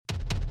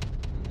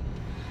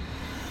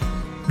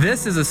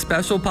This is a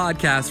special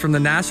podcast from the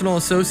National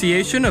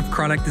Association of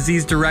Chronic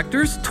Disease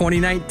Directors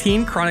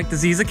 2019 Chronic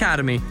Disease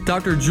Academy.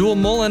 Dr. Jewell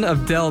Mullen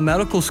of Dell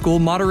Medical School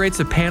moderates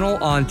a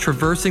panel on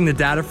traversing the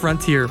data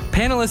frontier.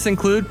 Panelists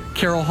include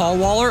Carol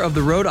Hallwaller of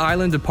the Rhode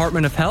Island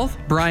Department of Health,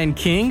 Brian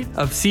King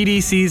of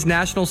CDC's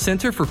National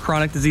Center for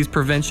Chronic Disease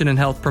Prevention and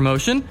Health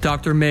Promotion,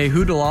 Dr.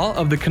 Mehul Dalal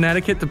of the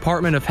Connecticut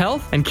Department of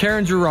Health, and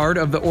Girard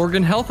of the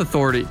Oregon Health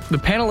Authority. The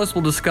panelists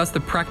will discuss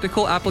the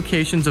practical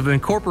applications of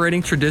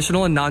incorporating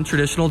traditional and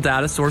non-traditional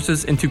data sources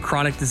into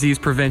chronic disease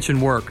prevention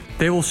work.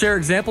 They will share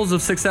examples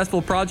of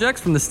successful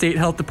projects from the state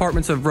health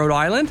departments of Rhode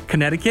Island,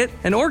 Connecticut,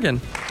 and Oregon.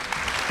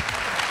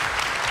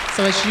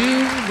 So as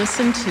you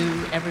listen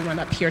to everyone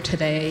up here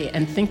today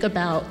and think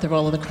about the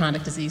role of the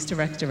chronic disease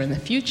director in the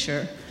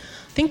future,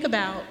 think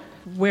about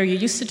where you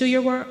used to do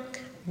your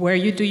work, where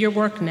you do your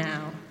work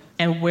now,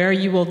 and where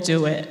you will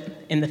do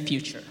it in the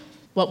future.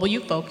 What will you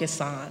focus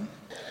on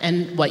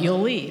and what you'll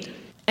lead?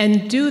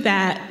 And do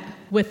that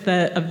with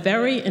a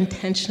very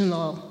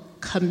intentional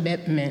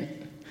commitment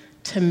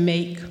to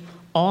make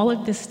all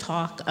of this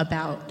talk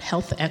about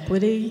health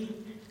equity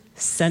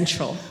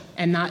central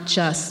and not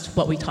just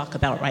what we talk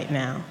about right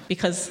now.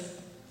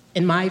 Because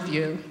in my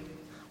view,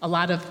 a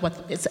lot of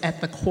what is at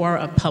the core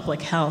of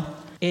public health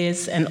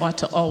is and ought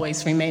to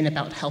always remain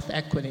about health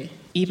equity,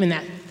 even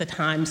at the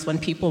times when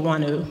people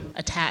want to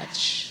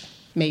attach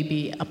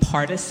maybe a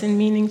partisan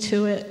meaning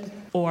to it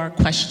or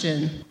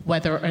question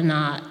whether or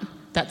not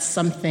that's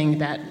something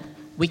that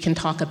we can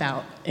talk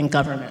about in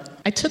government.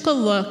 I took a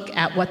look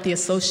at what the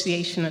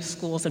Association of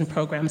Schools and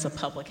Programs of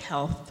Public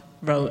Health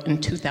wrote in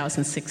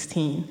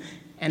 2016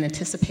 in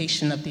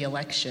anticipation of the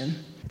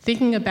election,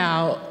 thinking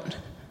about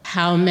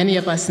how many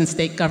of us in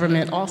state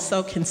government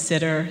also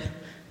consider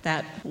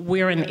that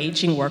we're an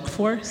aging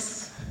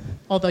workforce,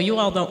 although you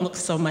all don't look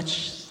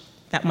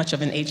that much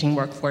of an aging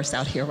workforce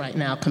out here right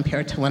now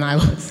compared to when I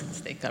was in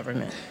state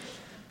government.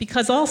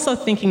 Because also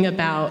thinking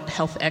about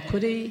health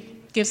equity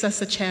gives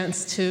us a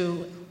chance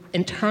to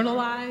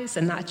internalize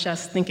and not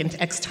just think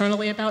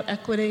externally about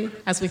equity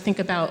as we think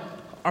about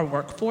our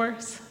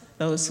workforce,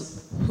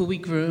 those who we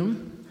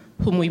groom,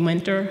 whom we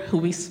mentor, who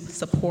we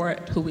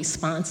support, who we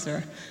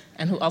sponsor,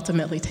 and who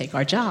ultimately take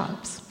our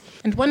jobs.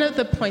 And one of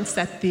the points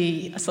that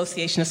the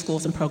Association of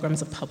Schools and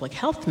Programs of Public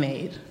Health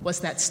made was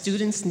that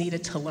students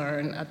needed to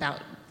learn about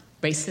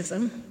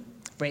racism,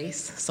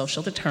 race,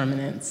 social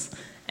determinants,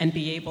 and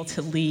be able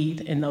to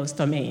lead in those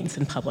domains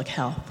in public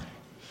health.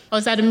 I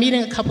was at a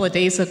meeting a couple of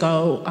days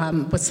ago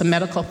with some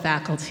medical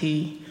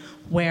faculty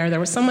where there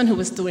was someone who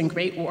was doing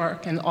great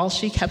work, and all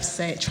she kept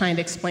trying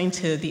to explain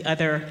to the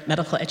other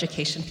medical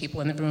education people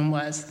in the room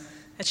was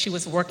that she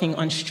was working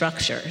on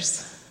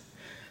structures.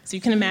 So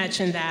you can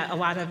imagine that a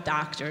lot of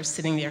doctors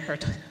sitting there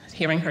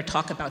hearing her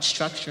talk about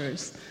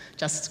structures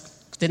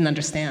just didn't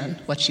understand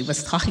what she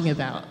was talking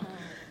about.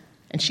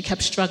 And she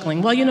kept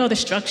struggling. Well, you know, the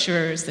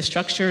structures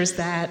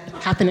that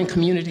happen in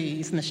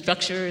communities and the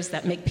structures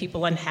that make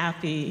people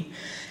unhappy.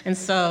 And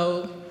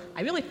so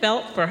I really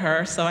felt for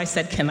her, so I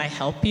said, "Can I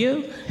help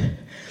you?"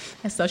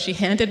 And so she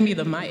handed me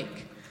the mic.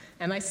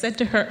 And I said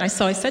to her, I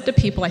said to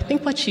people, I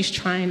think what she's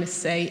trying to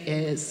say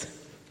is,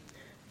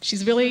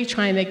 she's really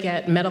trying to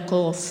get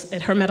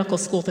her medical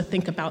school to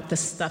think about the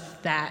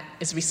stuff that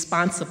is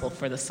responsible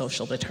for the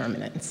social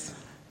determinants.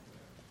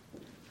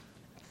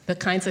 The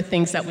kinds of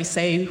things that we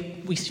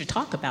say we should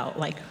talk about,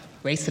 like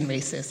race and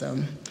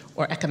racism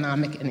or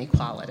economic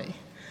inequality.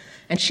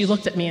 And she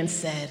looked at me and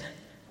said,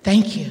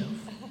 "Thank you."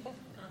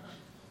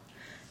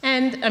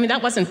 And I mean,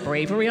 that wasn't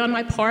bravery on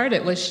my part,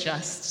 it was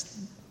just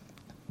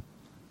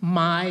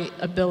my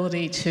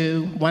ability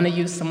to want to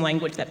use some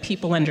language that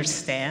people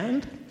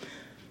understand,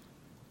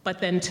 but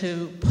then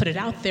to put it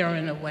out there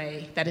in a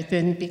way that it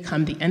didn't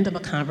become the end of a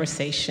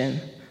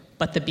conversation,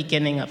 but the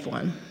beginning of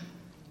one.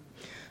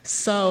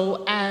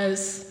 So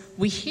as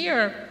we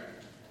hear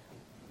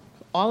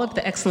all of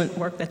the excellent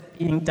work that's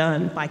being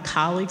done by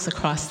colleagues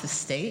across the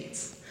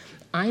states,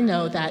 I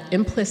know that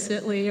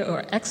implicitly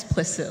or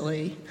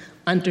explicitly,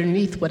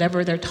 underneath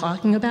whatever they're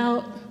talking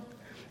about,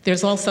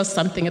 there's also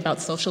something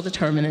about social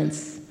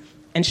determinants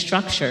and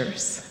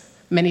structures,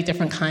 many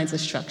different kinds of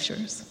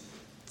structures.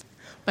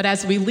 But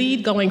as we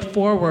lead going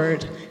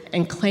forward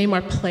and claim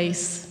our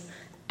place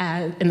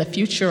in the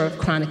future of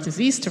chronic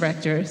disease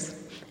directors,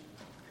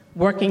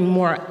 working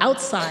more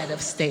outside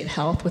of state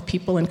health with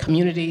people in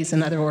communities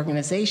and other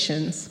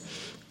organizations,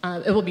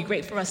 it will be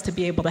great for us to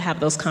be able to have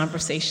those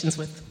conversations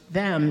with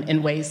them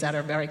in ways that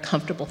are very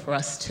comfortable for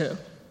us too.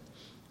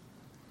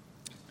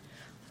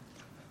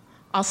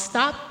 I'll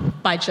stop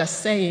by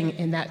just saying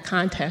in that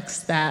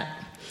context that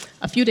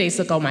a few days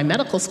ago, my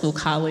medical school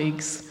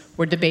colleagues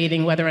were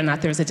debating whether or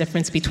not there's a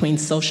difference between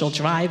social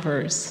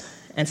drivers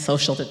and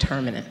social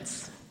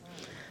determinants.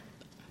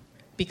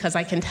 Because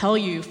I can tell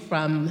you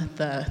from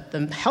the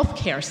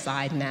healthcare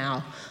side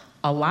now,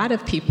 a lot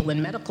of people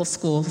in medical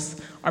schools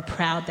are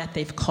proud that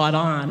they've caught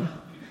on,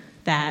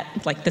 that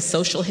like the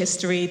social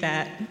history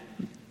that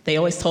they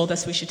always told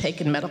us we should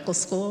take in medical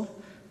school,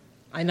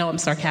 I know I'm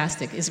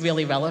sarcastic, is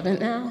really relevant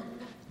now.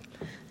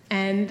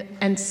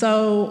 And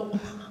so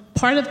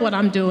part of what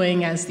I'm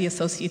doing as the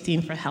Associate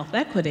Dean for Health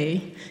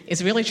Equity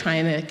is really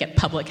trying to get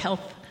public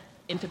health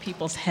into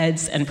people's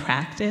heads and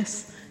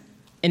practice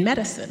in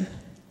medicine.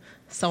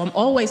 So I'm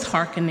always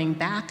hearkening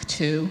back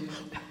to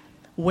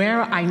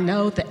where I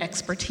know the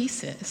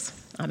expertise is.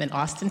 I'm in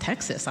Austin,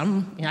 Texas.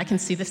 I can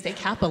see the state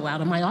capitol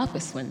out of my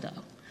office window.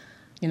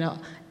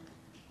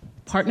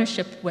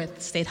 Partnership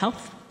with state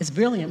health is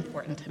really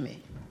important to me.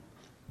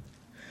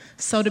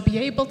 So to be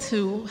able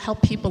to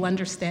help people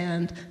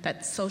understand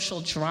that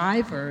social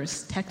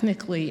drivers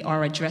technically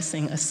are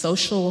addressing a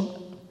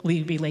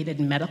socially related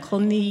medical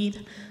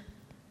need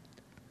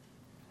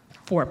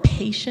for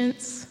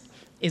patients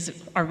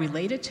are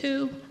related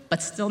to,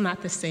 but still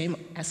not the same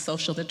as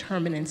social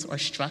determinants or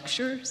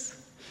structures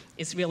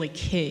is really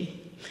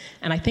key.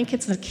 And I think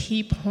it's a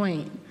key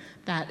point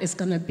that is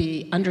going to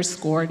be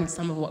underscored in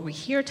some of what we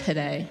hear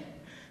today,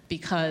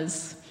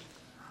 because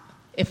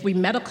if we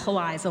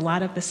medicalize a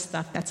lot of this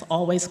stuff that's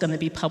always going to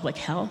be public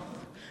health,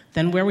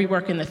 then where we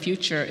work in the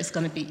future is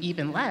going to be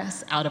even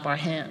less out of our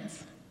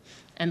hands.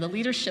 And the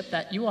leadership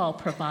that you all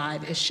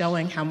provide is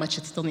showing how much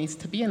it still needs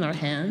to be in our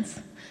hands.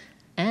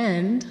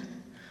 And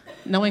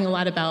knowing a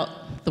lot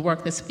about the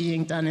work that's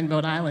being done in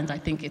Rhode Island, I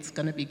think it's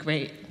going to be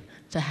great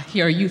to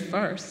hear you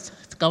first.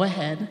 Go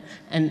ahead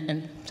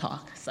and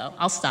talk. So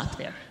I'll stop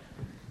there.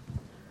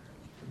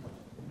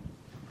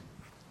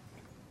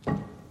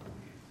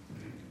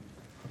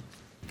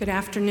 Good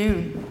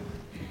afternoon.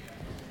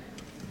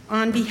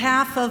 On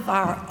behalf of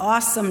our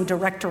awesome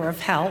Director of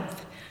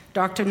Health,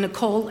 Dr.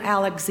 Nicole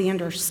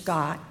Alexander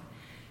Scott,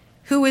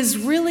 who is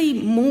really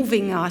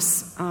moving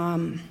us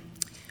from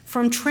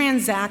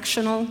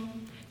transactional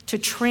to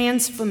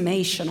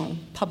transformational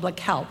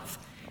public health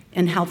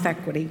and health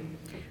equity,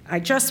 I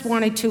just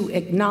wanted to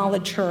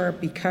acknowledge her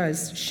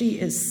because she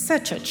is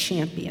such a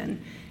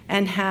champion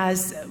and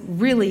has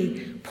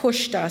really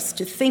pushed us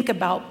to think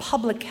about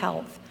public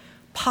health,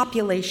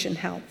 population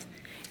health,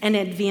 and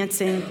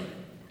advancing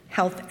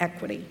health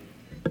equity.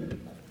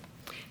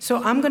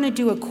 So I'm going to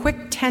do a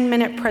quick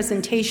 10-minute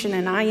presentation,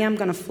 and I am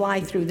going to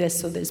fly through this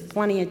so there's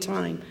plenty of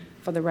time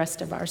for the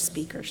rest of our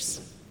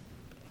speakers.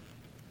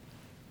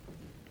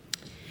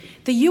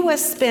 The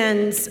U.S.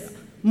 spends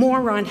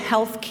more on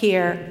health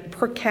care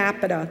per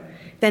capita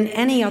than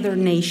any other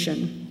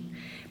nation.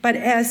 But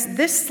as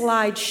this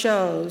slide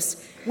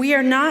shows, we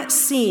are not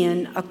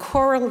seeing a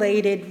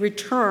correlated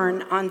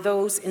return on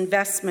those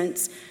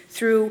investments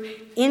through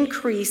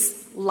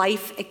increased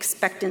life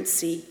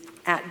expectancy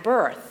at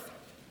birth.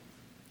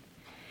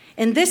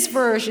 In this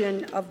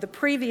version of the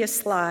previous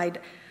slide,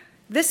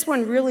 this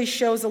one really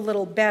shows a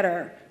little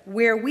better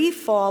where we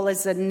fall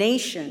as a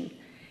nation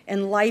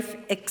in life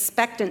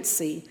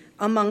expectancy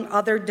among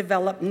other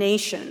developed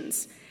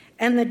nations.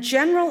 And the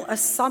general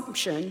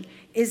assumption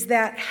is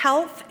that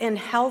health and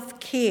health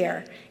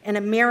care in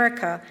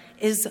America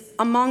is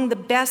among the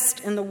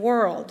best in the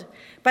world.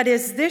 But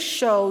as this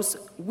shows,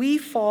 we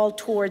fall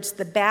towards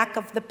the back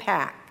of the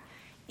pack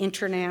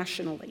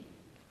internationally.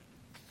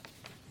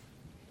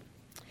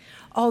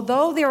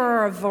 Although there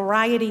are a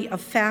variety of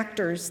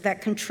factors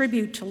that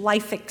contribute to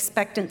life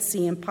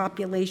expectancy and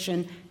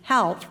population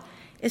health,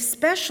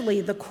 especially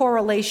the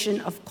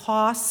correlation of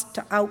cost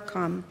to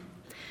outcome,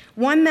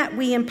 one that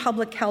we in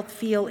public health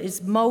feel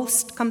is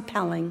most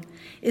compelling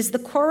is the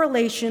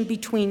correlation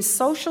between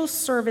social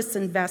service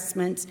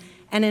investments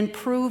and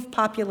improved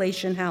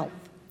population health.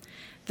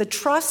 The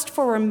Trust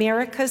for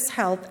America's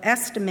Health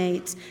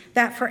estimates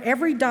that for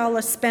every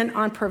dollar spent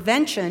on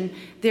prevention,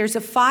 there's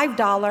a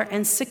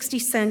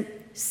 $5.60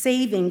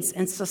 savings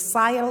in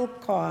societal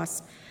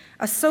costs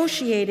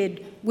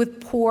associated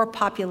with poor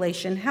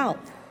population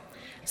health.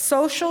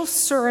 Social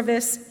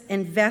service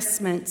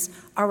investments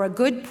are a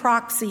good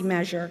proxy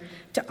measure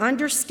to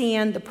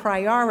understand the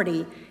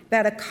priority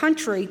that a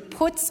country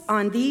puts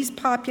on these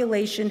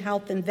population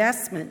health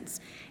investments.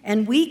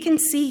 And we can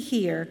see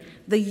here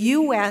the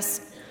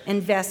U.S.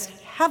 invests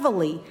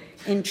heavily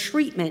in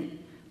treatment,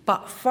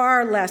 but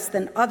far less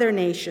than other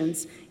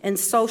nations in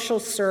social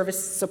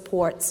service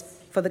supports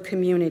for the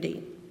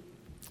community.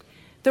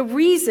 The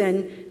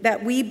reason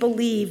that we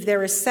believe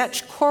there is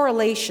such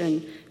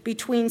correlation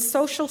between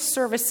social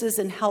services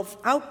and health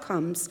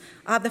outcomes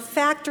are the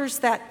factors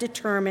that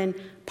determine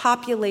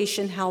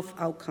population health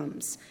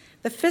outcomes: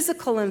 the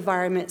physical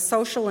environment,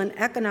 social and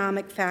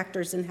economic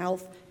factors, and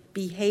health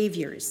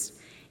behaviors.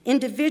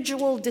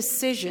 Individual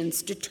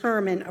decisions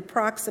determine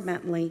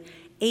approximately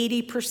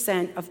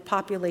 80% of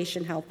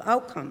population health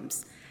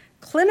outcomes.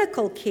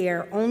 Clinical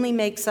care only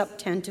makes up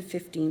 10 to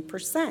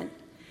 15%.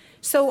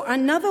 So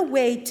another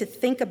way to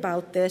think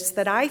about this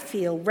that I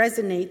feel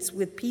resonates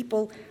with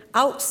people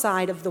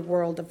outside of the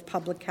world of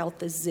public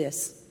health is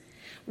this: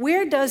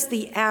 where does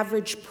the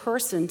average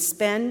person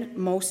spend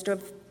most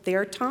of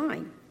their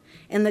time?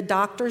 In the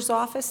doctor's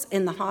office,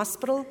 in the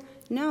hospital?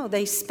 No,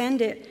 they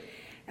spend it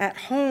at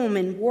home,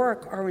 in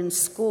work, or in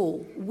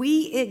school.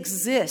 We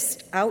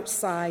exist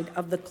outside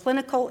of the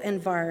clinical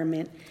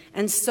environment,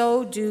 and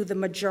so do the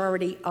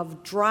majority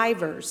of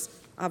drivers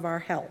of our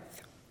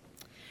health.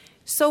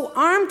 So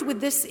armed with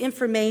this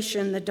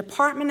information, the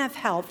Department of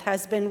Health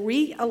has been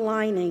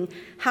realigning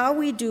how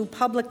we do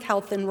public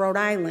health in Rhode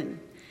Island.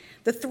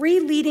 The 3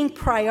 leading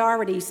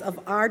priorities of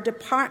our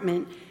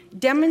department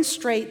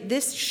demonstrate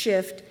this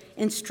shift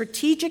in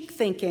strategic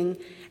thinking,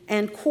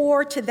 and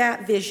core to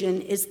that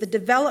vision is the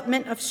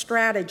development of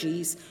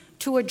strategies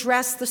to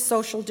address the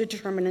social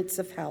determinants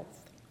of health.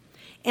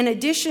 In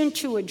addition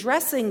to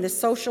addressing the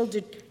social,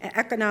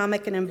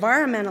 economic, and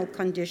environmental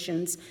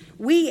conditions,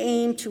 we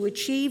aim to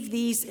achieve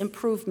these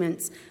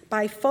improvements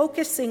by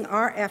focusing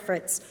our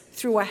efforts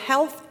through a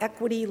health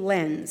equity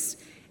lens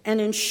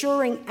and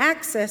ensuring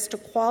access to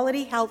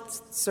quality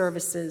health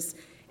services,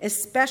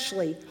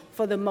 especially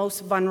for the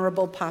most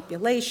vulnerable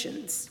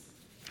populations.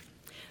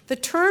 The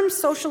term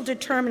social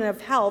determinant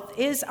of health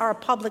is our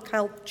public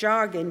health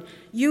jargon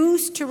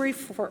used to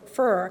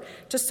refer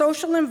to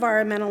social,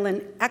 environmental,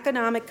 and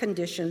economic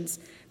conditions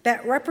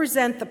that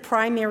represent the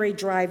primary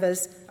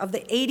drivers of the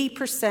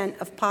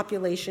 80% of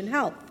population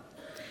health.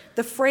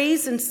 The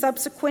phrase and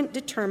subsequent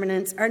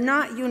determinants are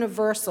not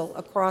universal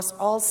across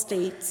all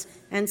states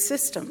and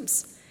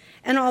systems.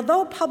 And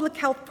although public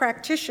health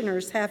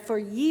practitioners have for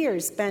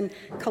years been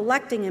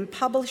collecting and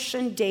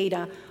publishing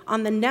data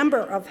on the number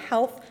of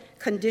health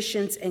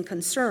conditions and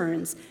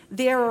concerns,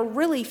 there are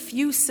really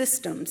few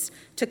systems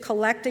to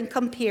collect and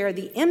compare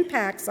the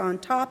impacts on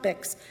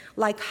topics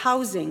like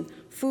housing,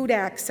 food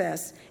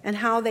access, and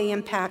how they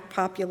impact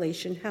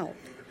population health.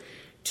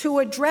 To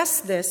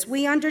address this,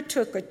 we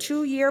undertook a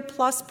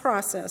 2-year-plus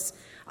process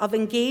of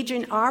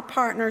engaging our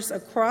partners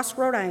across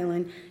Rhode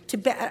Island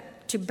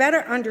to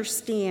better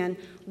understand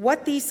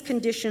what these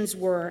conditions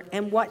were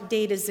and what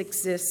data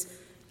exists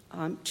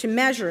to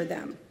measure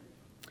them.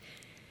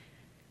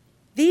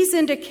 These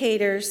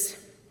indicators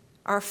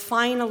are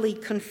finally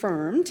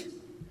confirmed,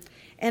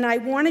 and I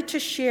wanted to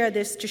share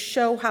this to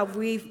show how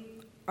we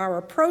are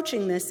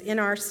approaching this in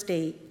our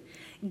state.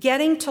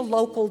 Getting to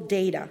local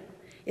data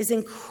is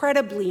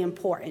incredibly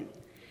important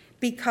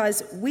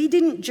because we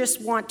didn't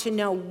just want to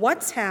know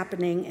what's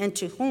happening and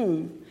to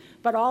whom,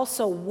 but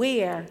also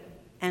where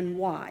and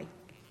why.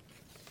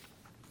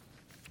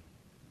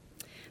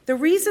 The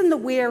reason the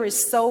where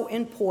is so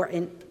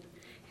important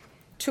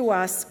to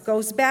us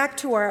goes back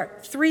to our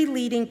 3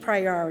 leading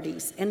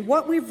priorities. And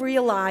what we've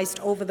realized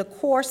over the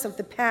course of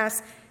the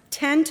past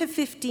 10 to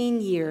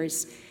 15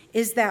 years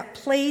is that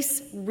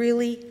place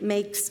really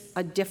makes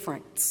a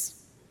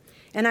difference.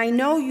 And I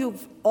know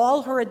you've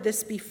all heard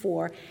this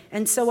before,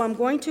 and so I'm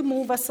going to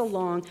move us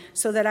along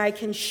so that I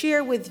can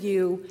share with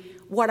you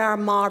what our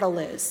model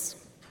is.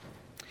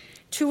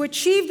 To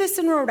achieve this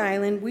in Rhode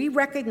Island, we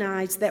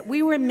recognized that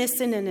we were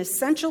missing an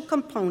essential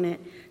component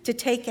to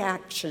take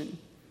action,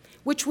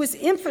 which was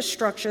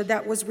infrastructure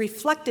that was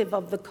reflective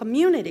of the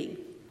community.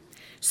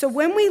 So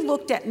when we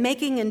looked at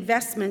making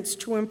investments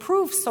to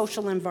improve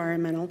social,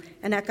 environmental,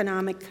 and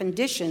economic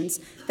conditions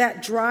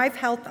that drive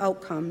health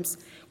outcomes,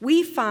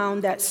 we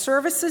found that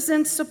services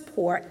and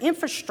support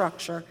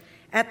infrastructure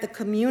at the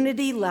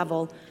community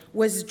level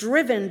was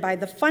driven by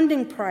the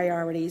funding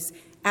priorities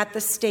at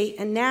the state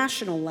and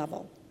national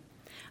level.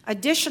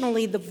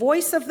 Additionally, the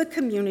voice of the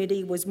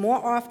community was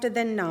more often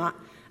than not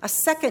a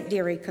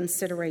secondary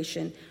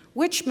consideration,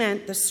 which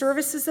meant the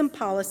services and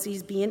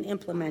policies being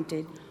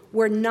implemented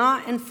were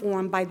not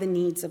informed by the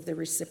needs of the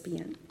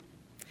recipient.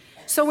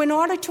 So in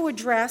order to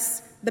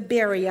address the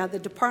barrier, the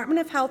Department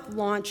of Health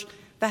launched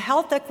the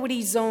Health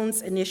Equity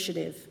Zones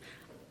Initiative.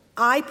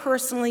 I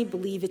personally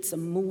believe it's a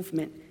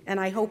movement, and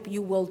I hope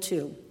you will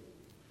too.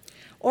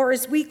 Or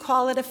as we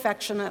call it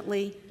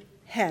affectionately,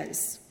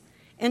 HES.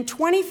 In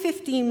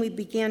 2015, we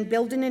began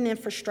building an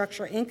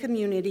infrastructure in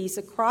communities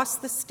across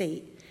the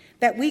state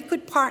that we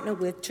could partner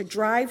with to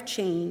drive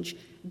change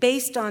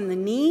based on the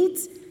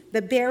needs,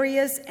 the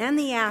barriers, and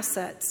the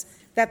assets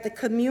that the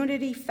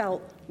community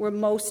felt were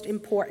most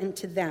important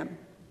to them.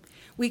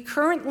 We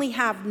currently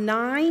have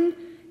 9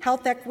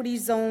 health equity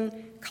zone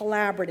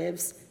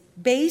collaboratives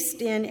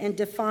based in and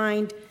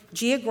defined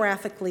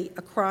geographically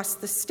across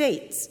the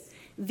states.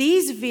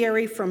 These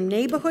vary from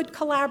neighborhood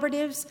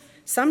collaboratives,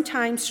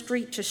 sometimes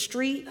street to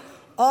street,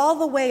 all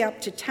the way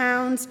up to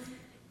towns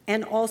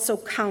and also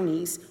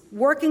counties,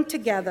 working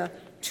together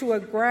to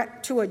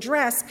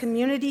address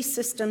community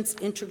systems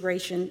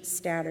integration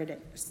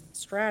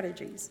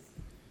strategies.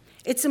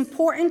 It's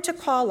important to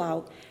call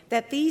out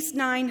that these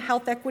 9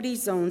 health equity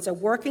zones are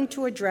working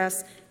to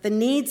address the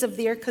needs of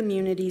their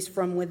communities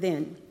from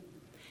within.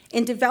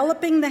 In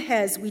developing the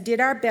HES, we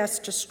did our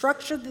best to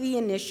structure the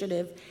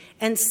initiative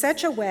in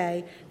such a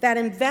way that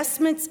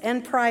investments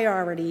and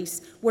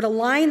priorities would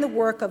align the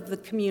work of the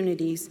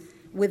communities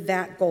with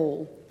that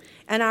goal.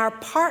 And our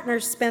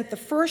partners spent the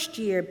first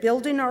year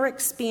building or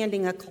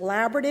expanding a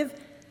collaborative,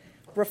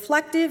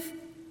 reflective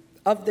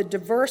of the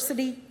diverse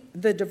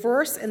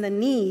and the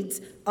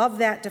needs of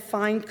that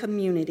defined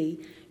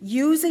community,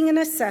 using an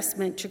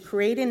assessment to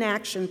create an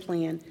action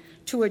plan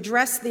to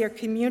address their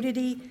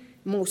community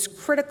most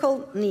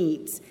critical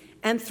needs.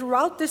 And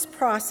throughout this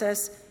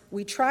process,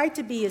 we tried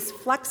to be as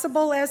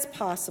flexible as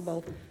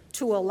possible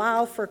to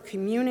allow for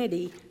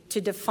community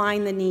to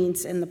define the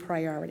needs and the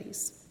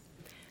priorities.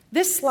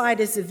 This slide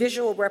is a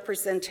visual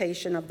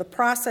representation of the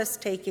process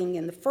taking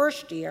in the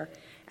first year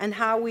and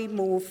how we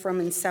move from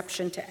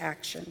inception to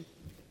action.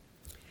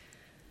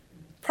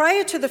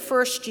 Prior to the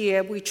first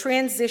year, we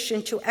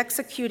transitioned to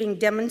executing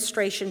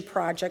demonstration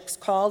projects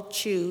called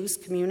CHOOSE,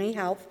 Community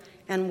Health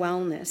and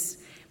Wellness.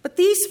 But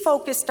these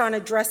focused on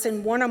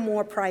addressing one or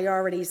more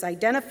priorities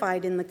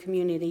identified in the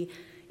community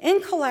in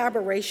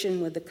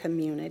collaboration with the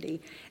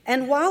community.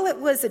 And while it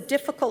was a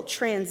difficult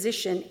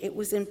transition, it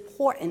was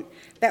important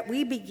that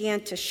we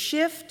began to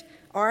shift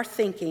our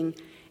thinking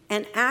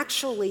and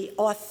actually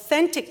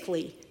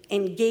authentically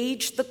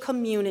engage the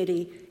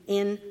community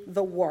in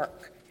the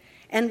work.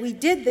 And we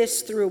did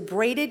this through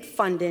braided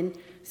funding,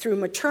 through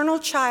maternal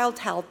child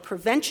health,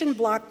 prevention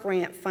block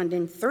grant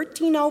funding,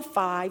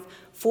 1305,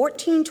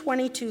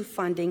 1422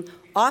 funding,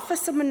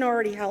 Office of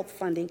Minority Health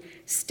funding,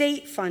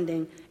 state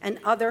funding, and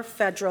other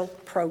federal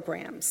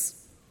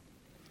programs.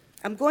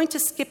 I'm going to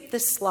skip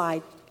this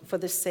slide for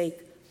the sake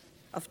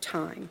of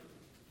time.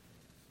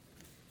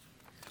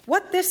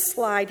 What this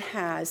slide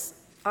has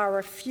are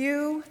a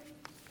few,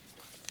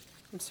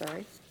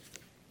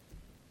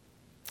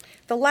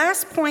 the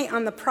last point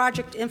on the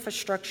project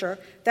infrastructure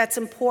that's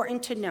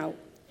important to note.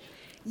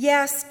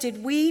 Yes,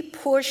 did we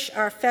push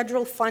our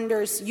federal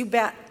funders? You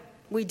bet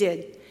we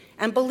did.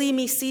 And believe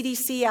me,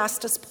 CDC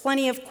asked us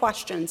plenty of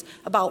questions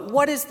about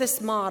what is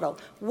this model?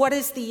 What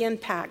is the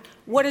impact?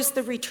 What is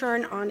the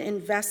return on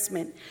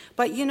investment?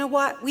 But you know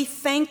what? We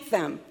thank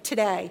them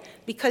today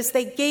because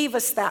they gave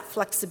us that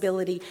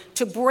flexibility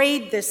to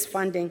braid this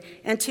funding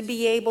and to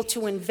be able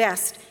to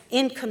invest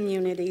in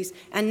communities.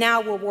 And now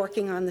we're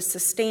working on the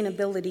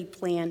sustainability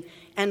plan,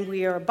 and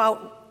we are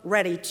about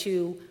ready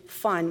to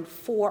fund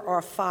 4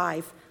 or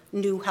 5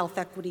 new health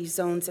equity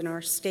zones in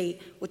our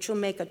state, which will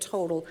make a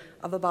total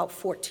of about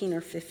 14 or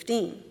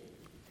 15.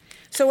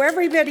 So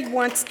everybody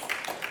wants,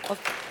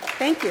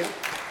 thank you.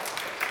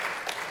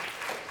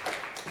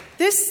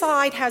 This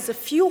slide has a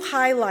few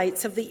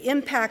highlights of the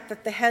impact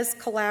that the HES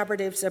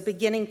collaboratives are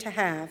beginning to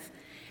have.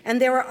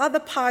 And there are other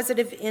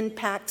positive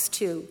impacts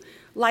too,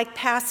 like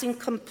passing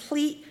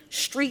complete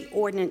street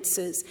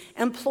ordinances,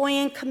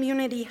 employing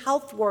community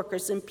health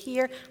workers and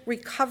peer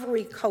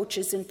recovery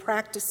coaches and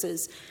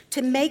practices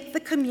to make the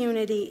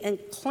community and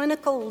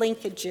clinical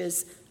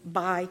linkages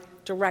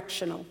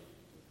bi-directional.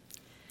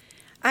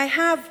 I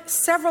have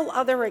several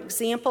other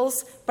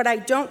examples, but I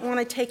don't want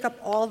to take up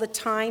all the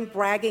time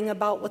bragging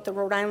about what the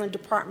Rhode Island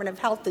Department of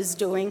Health is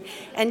doing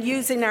and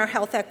using our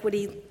health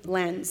equity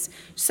lens.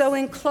 So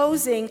in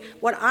closing,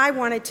 what I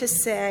wanted to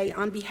say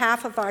on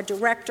behalf of our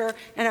director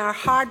and our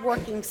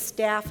hardworking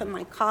staff and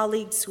my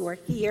colleagues who are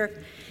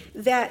here,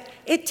 that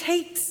it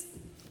takes,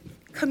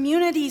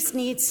 communities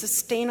need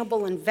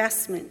sustainable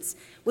investments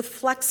with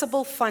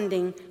flexible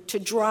funding to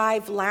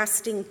drive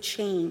lasting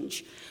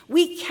change.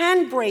 We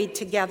can braid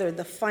together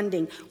the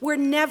funding. We're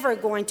never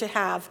going to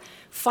have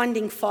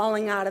funding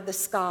falling out of the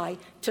sky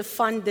to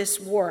fund this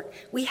work.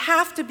 We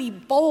have to be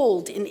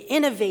bold and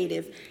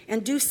innovative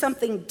and do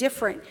something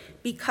different,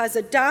 because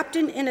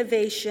adopting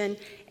innovation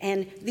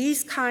and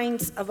these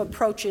kinds of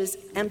approaches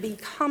and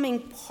becoming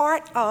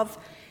part of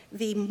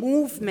the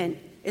movement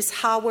is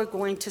how we're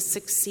going to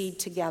succeed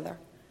together.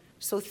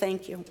 So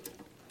thank you.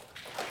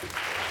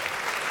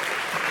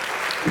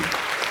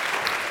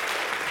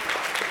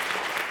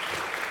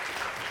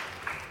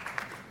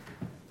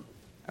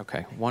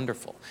 Okay,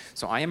 wonderful.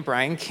 So I am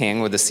Brian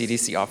King with the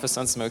CDC Office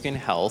on Smoking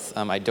Health.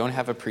 I don't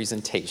have a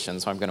presentation,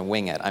 so I'm going to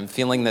wing it. I'm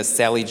feeling this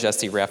Sally,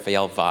 Jesse,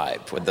 Raphael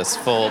vibe with this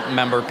full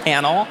member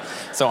panel,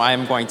 so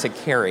I'm going to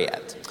carry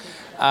it.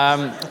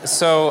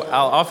 So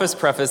I'll office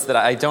preface that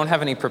I don't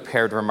have any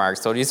prepared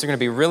remarks, so these are going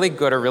to be really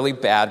good or really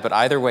bad, but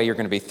either way, you're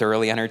going to be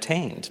thoroughly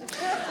entertained.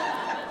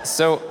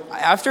 So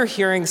after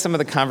hearing some of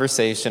the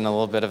conversation, a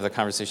little bit of the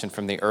conversation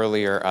from the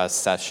earlier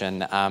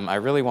session, I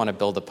really want to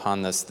build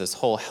upon this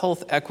whole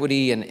health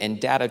equity and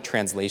data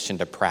translation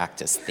to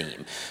practice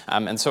theme.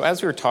 And so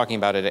as we were talking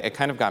about it, it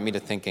kind of got me to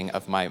thinking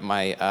of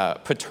my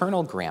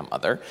paternal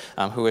grandmother,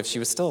 who, if she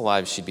was still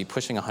alive, she'd be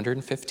pushing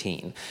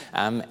 115.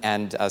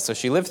 So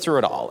she lived through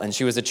it all, and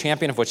she was a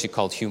champion of what she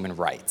called human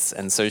rights.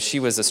 And so she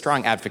was a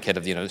strong advocate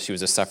of, she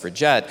was a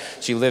suffragette.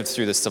 She lived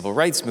through the civil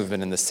rights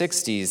movement in the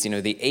 60s,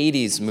 the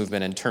 80s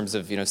movement in terms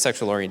of,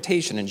 sexual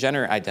orientation and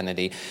gender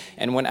identity.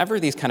 And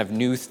whenever these kind of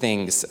new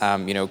things,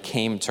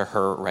 came to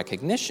her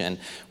recognition,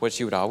 what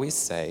she would always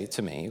say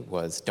to me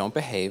was, don't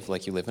behave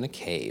like you live in a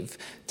cave.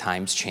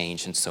 Times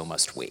change and so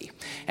must we.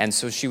 And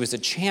so she was a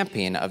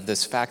champion of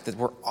this fact that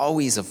we're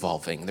always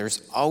evolving.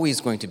 There's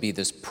always going to be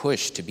this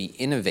push to be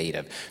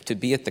innovative, to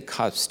be at the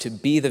cusp, to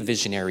be the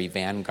visionary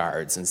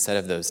vanguards instead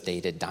of those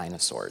dated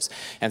dinosaurs.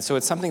 And so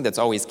it's something that's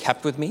always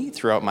kept with me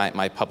throughout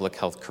my public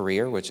health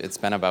career, which it's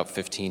been about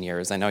 15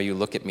 years. I know you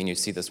look look at me and you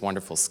see this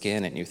wonderful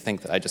skin and you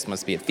think that I just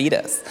must be a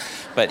fetus.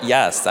 But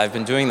yes, I've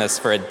been doing this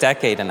for a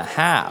decade and a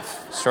half,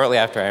 shortly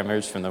after I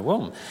emerged from the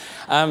womb.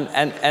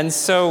 And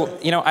so,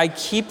 I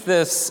keep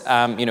this,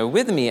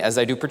 with me as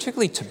I do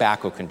particularly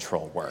tobacco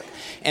control work.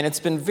 And it's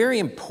been very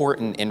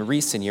important in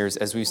recent years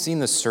as we've seen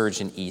the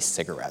surge in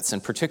e-cigarettes,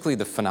 and particularly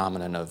the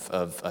phenomenon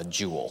of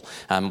Jewell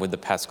with the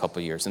past couple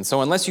of years. And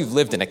so unless you've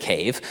lived in a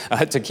cave,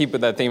 to keep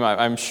with that theme,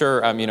 I'm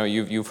sure,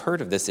 you've heard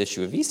of this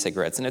issue of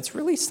e-cigarettes. And it's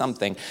really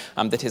something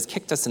that has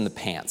kicked us in the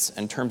pants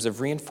in terms of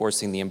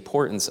reinforcing the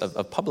importance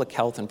of public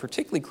health, and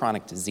particularly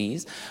chronic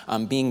disease,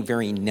 being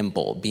very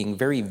nimble, being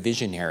very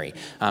visionary,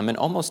 and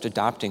almost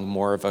adopting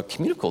more of a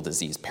communicable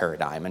disease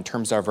paradigm in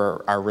terms of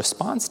our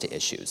response to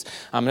issues.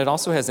 And it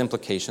also has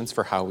implications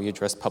for how we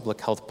address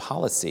public health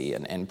policy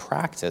and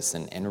practice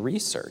and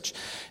research.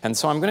 And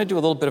so I'm going to do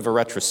a little bit of a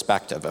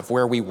retrospective of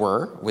where we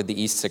were with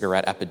the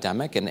e-cigarette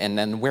epidemic and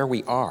then where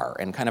we are,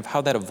 and kind of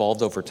how that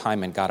evolved over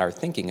time and got our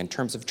thinking in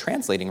terms of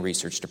translating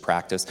research to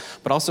practice,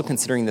 but also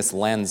considering this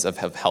lens of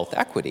health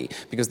equity,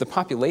 because the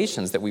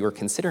populations that we were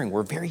considering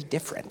were very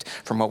different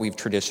from what we've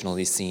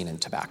traditionally seen in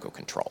tobacco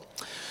control.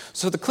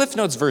 So the Cliff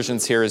Notes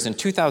versions here is in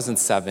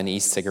 2007,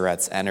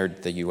 e-cigarettes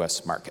entered the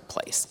U.S.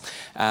 marketplace.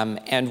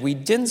 And we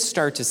didn't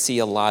start to see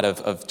a lot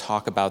of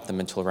talk about them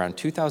until around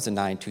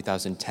 2009,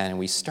 2010, and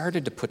we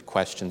started to put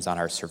questions on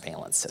our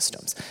surveillance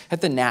systems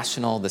at the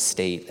national, the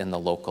state, and the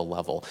local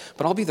level.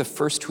 But I'll be the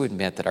first to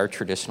admit that our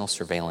traditional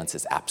surveillance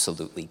is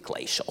absolutely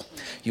glacial.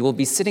 You will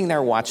be sitting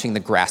there watching the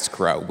grass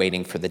grow,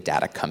 waiting for the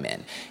data come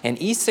in.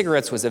 And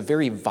e-cigarettes was a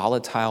very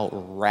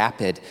volatile,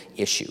 rapid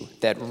issue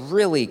that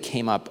really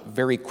came up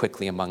very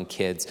quickly among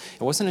kids.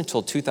 It wasn't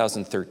until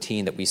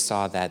 2013 that we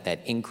saw that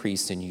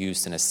increase in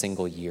use in a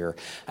single year.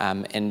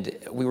 And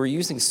we were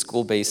using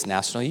school-based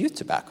National Youth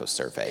Tobacco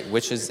Survey,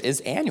 which is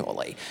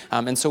annually.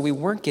 And so we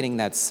weren't getting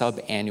that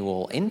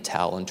sub-annual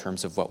intel in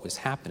terms of what was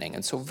happening.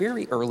 And so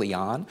very early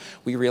on,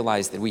 we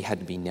realized that we had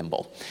to be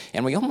nimble.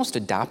 And we almost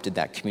adopted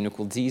that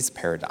communicable disease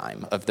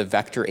paradigm of the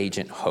vector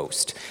agent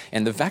host.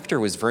 And the vector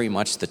was very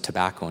much the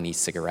tobacco and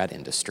e-cigarette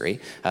industry.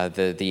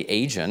 The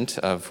agent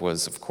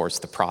was, of course,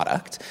 the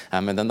product.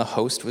 And then the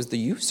host was the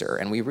user.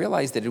 And we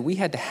realized that we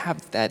had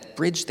to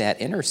bridge that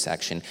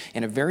intersection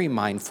in a very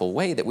mindful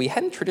way that we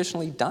hadn't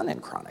traditionally done in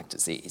chronic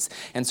disease.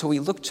 And so we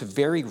looked to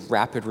very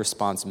rapid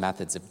response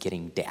methods of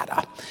getting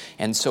data.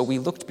 And so we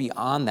looked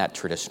beyond that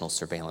traditional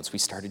surveillance. We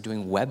started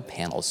doing web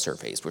panel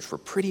surveys, which were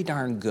pretty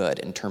darn good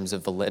in terms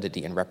of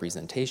validity and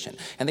representation.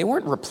 And they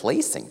weren't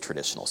replacing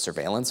traditional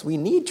surveillance. We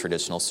need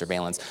traditional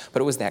surveillance,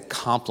 but it was that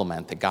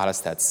complement that got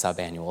us that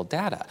sub-annual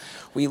data.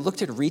 We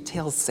looked at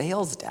retail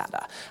sales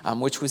data,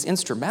 which was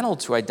instrumental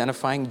to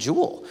identifying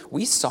Jewell.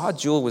 We saw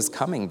Jewell was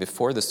coming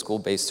before the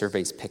school-based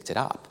surveys picked it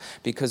up,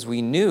 because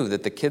we knew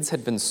that the kids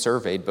had been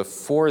surveyed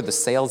before the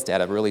sales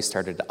data really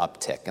started to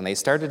uptick. And they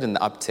started in the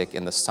uptick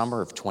in the summer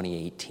of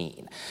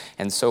 2018.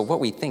 And so what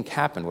we think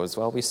happened was,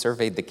 well, we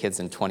surveyed the kids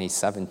in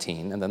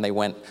 2017, and then they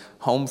went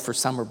home for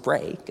summer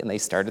break, and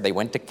they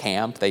went to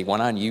camp, they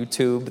went on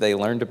YouTube, they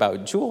learned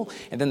about Jewell,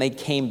 and then they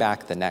came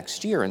back the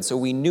next year. And so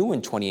we knew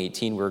in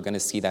 2018 we were going to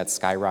see that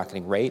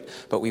skyrocketing rate,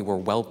 but we were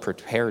well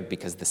prepared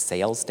because the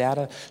sales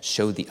data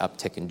showed the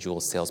uptick in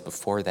Jewell sales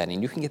before that,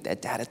 and you can get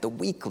that data at the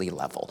weekly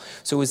level.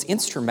 So it was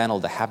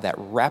instrumental to have that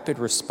rapid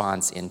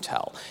response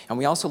intel. And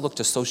we also looked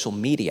to social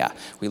media,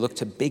 we looked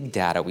to big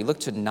data, we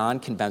looked to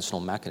non-conventional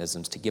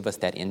mechanisms to give us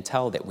that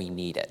intel that we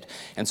needed.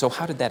 And so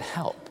how did that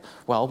help?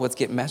 Well, what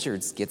gets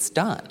measured gets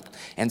done.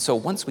 And so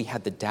once we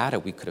had the data,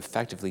 we could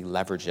effectively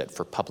leverage it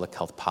for public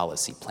health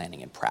policy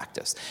planning and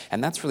practice.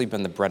 And that's really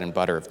been the bread and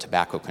butter of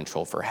tobacco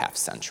control for a half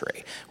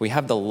century. We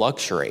have the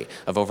luxury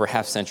of over a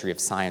half century of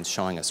science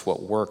showing us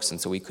what works, and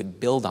so we could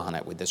build on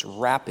it with this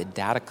rapid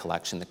data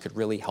collection that could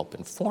really help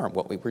inform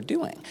what we were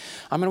doing.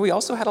 And we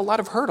also had a lot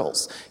of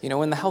hurdles.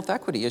 And the health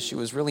equity issue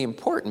was really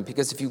important,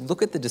 because if you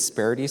look at the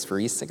disparities for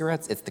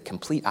e-cigarettes, it's the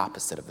complete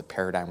opposite of the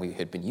paradigm we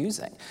had been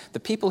using. The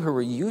people who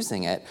were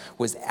using it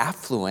was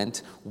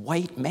affluent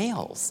white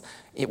males.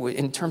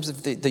 In terms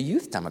of the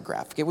youth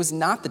demographic, it was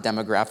not the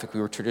demographic we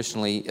were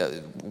traditionally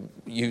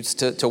used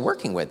to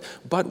working with,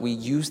 but we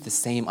used the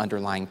same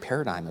underlying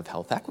paradigm of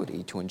health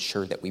equity to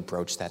ensure that we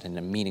broached that in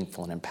a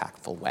meaningful and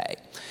impactful way.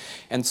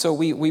 And so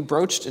we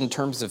broached in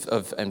terms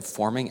of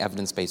informing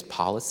evidence-based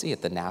policy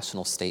at the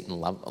national, state, and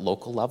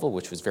local level,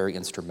 which was very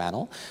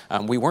instrumental.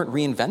 We weren't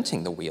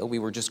reinventing the wheel, we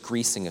were just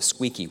greasing a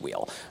squeaky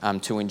wheel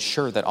to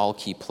ensure that all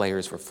key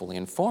players were fully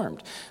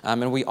informed.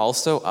 And we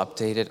also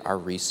updated our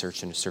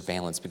research and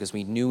surveillance, because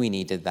we knew we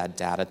needed that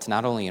data to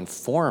not only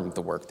inform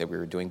the work that we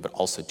were doing, but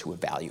also to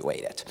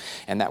evaluate it.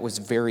 And that was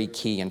very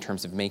key in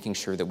terms of making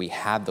sure that we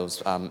had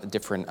those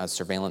different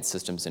surveillance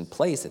systems in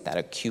place at that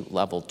acute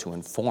level level to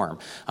inform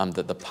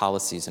the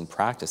policies and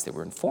practice that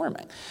we're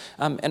informing.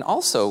 And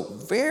also,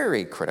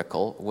 very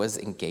critical was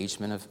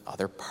engagement of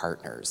other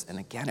partners. And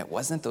again, it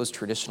wasn't those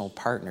traditional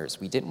partners.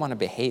 We didn't want to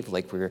behave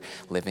like we were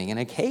living in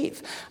a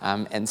cave.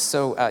 And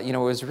so, it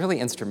was really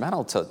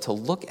instrumental to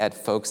look at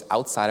folks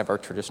outside of our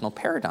traditional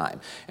paradigm.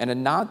 And a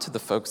nod to the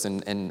folks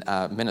in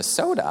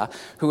Minnesota,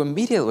 who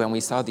immediately, when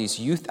we saw these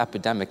youth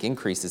epidemic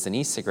increases in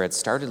e-cigarettes,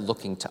 started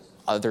looking to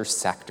other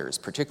sectors,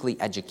 particularly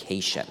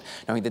education,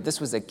 knowing that this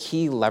was a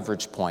key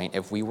leverage point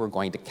if we were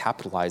going to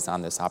capitalize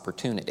on this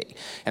opportunity.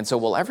 And so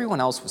while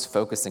everyone else was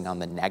focusing on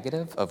the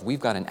negative of we've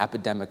got an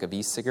epidemic of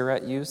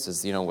e-cigarette use,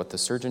 is what the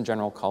Surgeon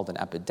General called an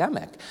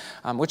epidemic,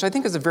 which I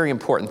think is a very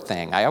important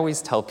thing. I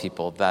always tell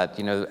people that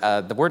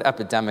the word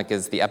epidemic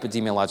is the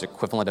epidemiologic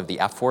equivalent of the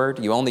F word.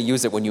 You only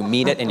use it when you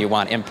mean it and you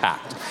want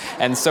impact.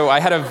 And so I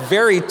had a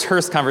very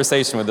terse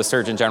conversation with the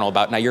Surgeon General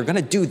about, now you're going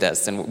to do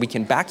this and we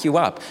can back you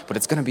up, but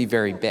it's going to be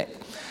very big.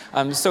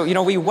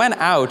 So we went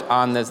out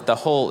on the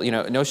whole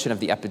notion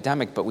of the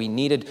epidemic, but we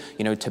needed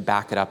to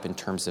back it up in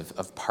terms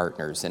of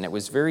partners, and it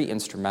was very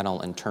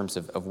instrumental in terms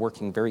of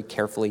working very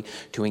carefully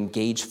to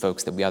engage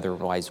folks that we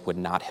otherwise would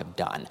not have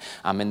done,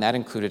 and that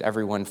included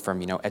everyone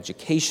from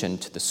education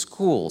to the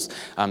schools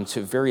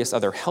to various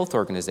other health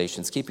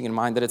organizations, keeping in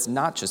mind that it's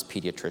not just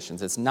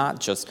pediatricians, it's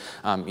not just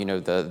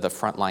the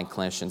frontline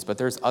clinicians, but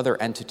there's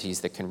other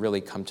entities that can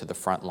really come to the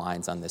front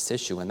lines on this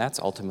issue, and that's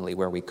ultimately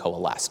where we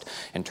coalesced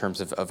in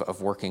terms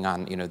of working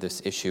on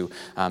this issue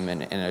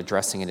and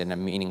addressing it in a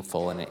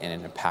meaningful and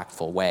an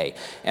impactful way.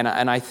 And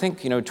I think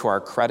to our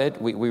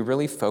credit, we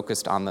really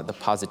focused on the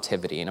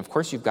positivity. And of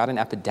course, you've got an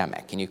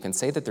epidemic, and you can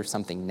say that there's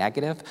something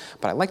negative,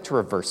 but I like to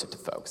reverse it to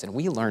folks. And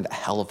we learned a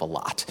hell of a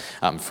lot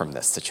from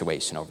this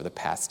situation over the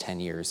past 10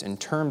 years in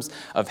terms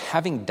of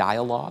having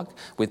dialogue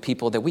with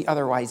people that we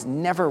otherwise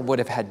never would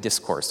have had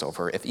discourse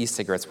over if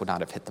e-cigarettes would not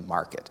have hit the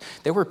market.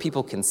 There were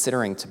people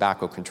considering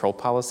tobacco control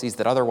policies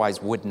that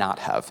otherwise would not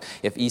have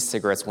if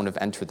e-cigarettes wouldn't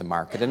have entered the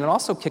market. And it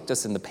also kicked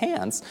us in the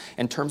pants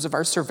in terms of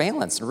our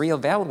surveillance and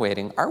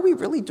reevaluating, are we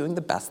really doing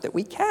the best that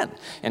we can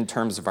in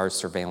terms of our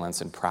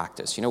surveillance and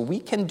practice? We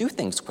can do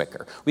things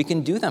quicker. We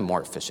can do them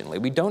more efficiently.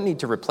 We don't need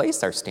to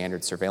replace our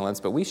standard surveillance,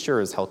 but we sure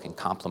as hell can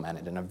complement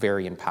it in a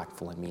very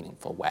impactful and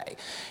meaningful way.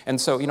 And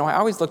so, I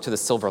always look to the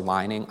silver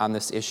lining on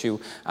this issue,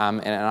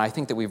 and I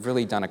think that we've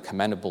really done a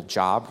commendable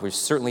job. We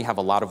certainly have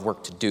a lot of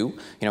work to do.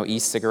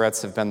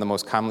 E-cigarettes have been the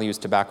most commonly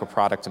used tobacco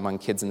product among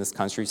kids in this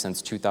country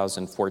since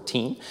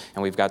 2014,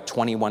 and we've got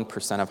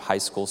 21% of high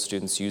school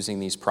students using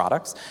these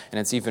products, and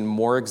it's even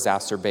more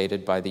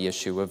exacerbated by the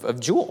issue of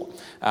Jewell,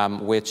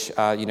 which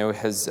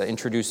has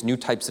introduced new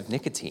types of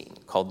nicotine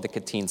called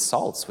nicotine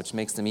salts, which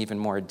makes them even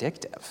more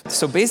addictive.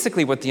 So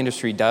basically what the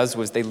industry does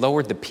was they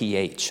lowered the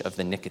pH of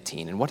the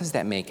nicotine, and what does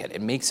that make it?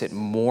 It makes it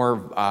more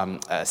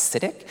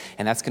acidic,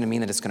 and that's going to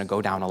mean that it's going to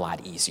go down a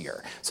lot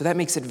easier. So that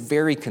makes it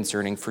very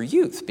concerning for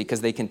youth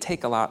because they can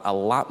take a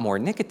lot more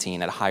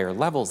nicotine at higher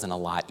levels and a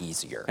lot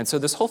easier. And so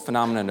this whole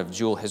phenomenon of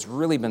Jewell has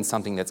really been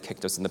something that's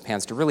kicked us in the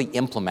pants to really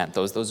implement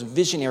those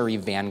visionary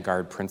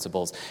vanguard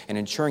principles and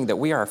ensuring that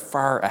we are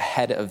far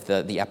ahead of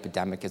the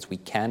epidemic as we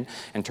can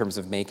in terms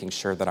of making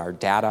sure that our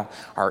data,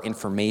 our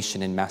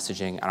information and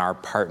messaging, and our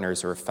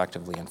partners are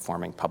effectively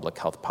informing public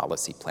health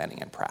policy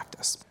planning and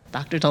practice.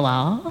 Dr.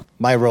 Dalal?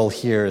 My role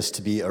here is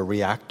to be a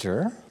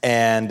reactor.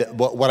 And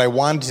what I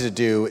wanted to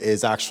do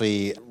is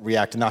actually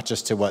react not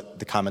just to what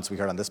the comments we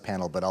heard on this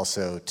panel, but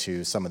also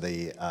to some of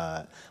the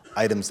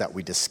items that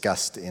we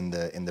discussed in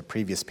the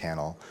previous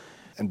panel.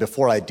 And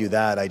before I do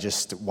that, I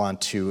just want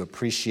to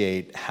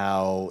appreciate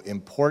how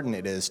important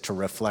it is to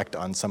reflect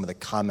on some of the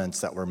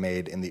comments that were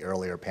made in the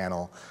earlier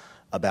panel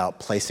about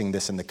placing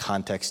this in the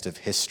context of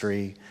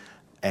history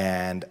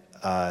and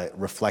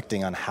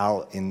reflecting on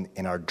how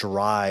in our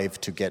drive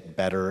to get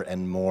better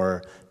and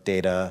more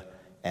data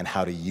and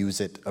how to use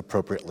it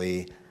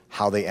appropriately,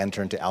 how they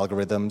enter into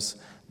algorithms,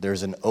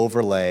 there's an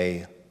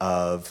overlay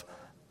of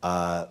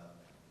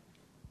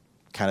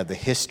kind of the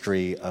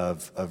history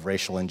of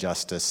racial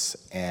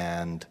injustice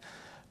and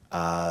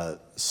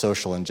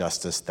social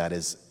injustice that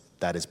is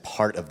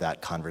part of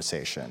that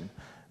conversation.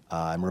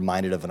 I'm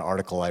reminded of an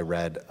article I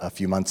read a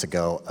few months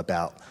ago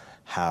about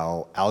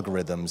how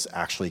algorithms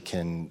actually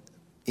can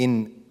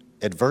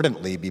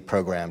inadvertently be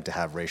programmed to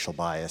have racial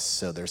bias.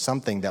 So there's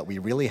something that we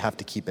really have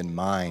to keep in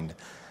mind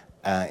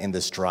in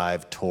this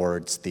drive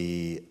towards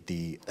the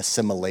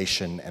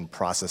assimilation and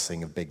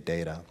processing of big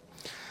data.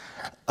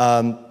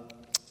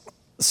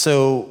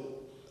 So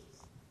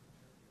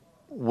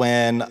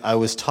when I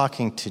was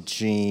talking to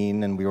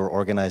Jean and we were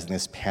organizing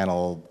this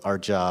panel, our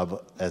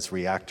job as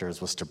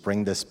reactors was to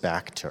bring this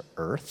back to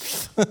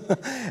earth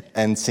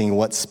and seeing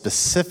what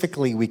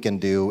specifically we can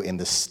do in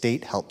the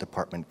state health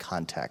department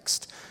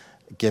context,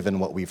 given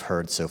what we've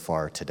heard so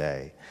far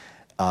today.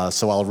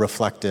 So I'll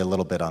reflect a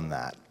little bit on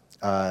that.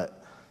 And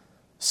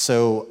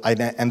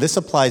this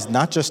applies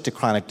not just to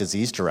chronic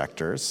disease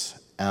directors,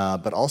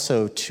 but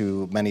also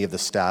to many of the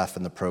staff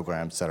and the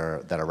programs that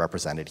are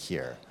represented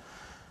here.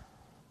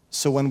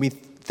 So when we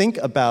think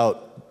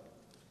about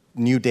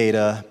new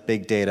data,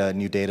 big data,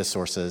 new data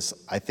sources,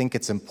 I think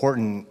it's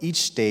important in each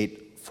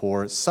state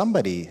for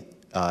somebody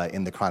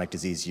in the chronic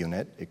disease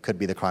unit, it could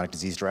be the chronic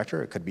disease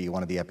director, it could be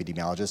one of the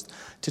epidemiologists,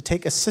 to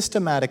take a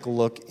systematic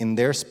look in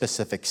their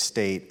specific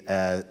state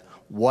at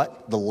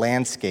what the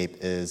landscape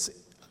is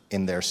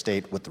in their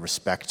state with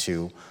respect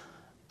to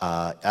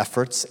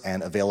efforts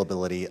and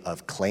availability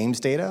of claims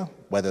data,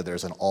 whether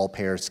there's an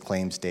all-payers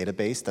claims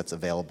database that's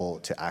available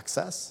to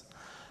access,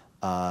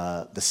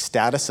 the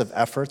status of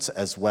efforts,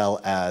 as well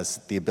as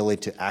the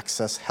ability to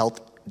access health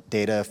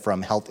data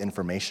from health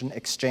information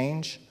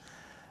exchange,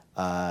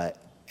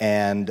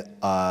 and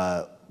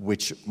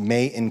which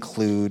may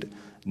include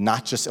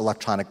not just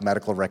electronic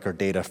medical record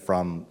data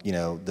from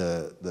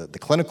the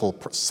clinical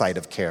site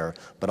of care,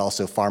 but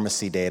also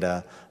pharmacy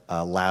data,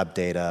 lab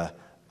data,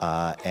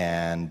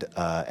 and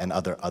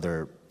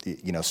other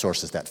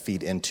sources that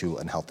feed into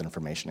a health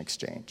information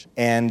exchange.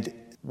 And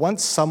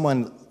once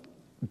someone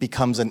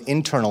becomes an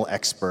internal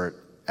expert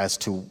as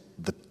to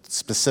the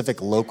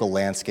specific local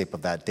landscape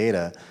of that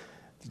data,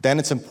 then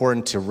it's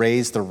important to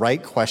raise the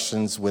right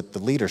questions with the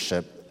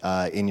leadership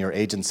in your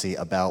agency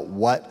about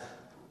what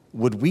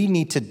would we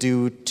need to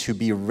do to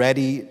be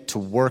ready to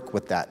work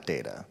with that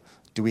data.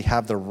 Do we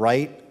have the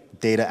right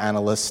data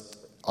analyst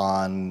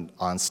on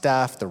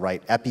staff, the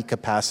right epi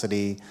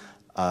capacity?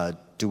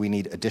 Do we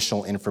need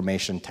additional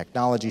information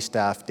technology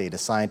staff, data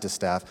scientist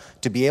staff,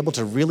 to be able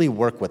to really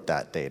work with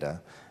that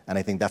data? And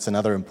I think that's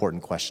another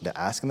important question to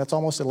ask, and that's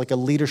almost like a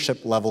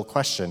leadership level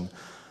question,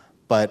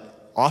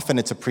 but often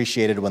it's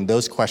appreciated when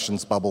those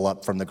questions bubble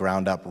up from the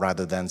ground up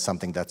rather than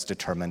something that's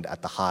determined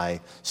at the high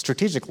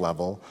strategic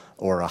level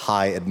or a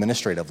high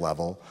administrative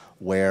level,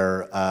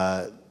 where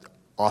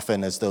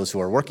often as those who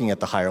are working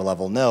at the higher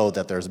level know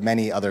that there's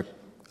many other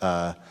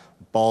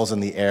balls in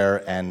the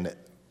air and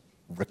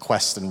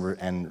requests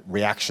and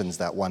reactions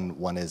that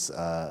one is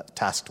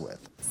tasked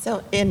with.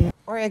 So in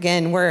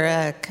Oregon, we're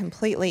a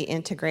completely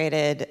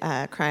integrated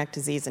chronic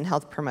disease and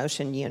health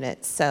promotion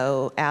unit.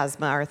 So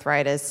asthma,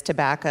 arthritis,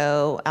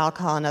 tobacco,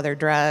 alcohol and other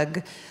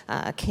drug,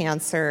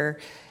 cancer.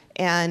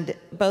 And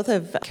both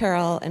of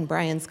Carol and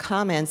Brian's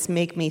comments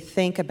make me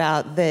think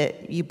about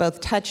you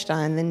both touched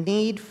on the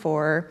need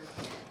for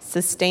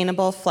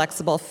sustainable,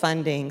 flexible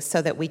funding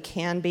so that we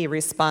can be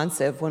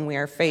responsive when we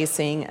are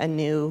facing a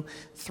new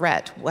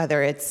threat,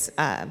 whether it's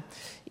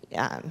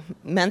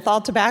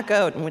menthol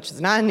tobacco, which is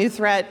not a new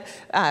threat,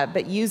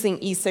 but using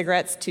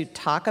e-cigarettes to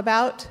talk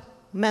about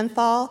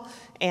menthol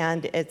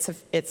and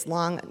its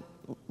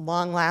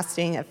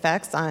long-lasting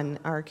effects on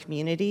our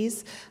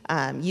communities,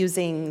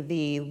 using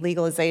the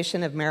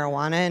legalization of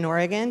marijuana in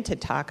Oregon to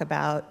talk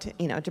about,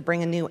 to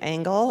bring a new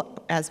angle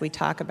as we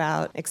talk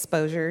about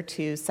exposure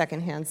to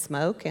secondhand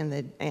smoke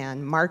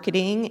and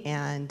marketing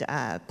and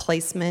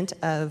placement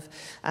of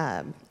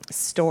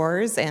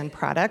stores and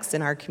products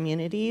in our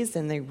communities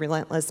and the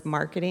relentless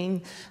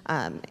marketing,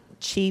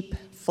 cheap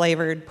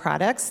flavored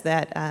products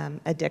that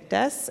addict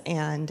us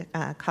and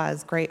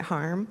cause great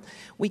harm.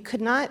 We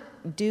could not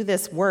do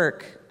this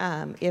work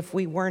if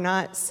we were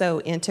not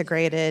so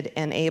integrated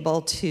and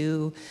able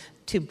to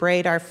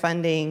braid our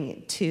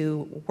funding,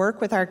 to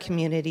work with our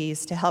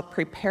communities, to help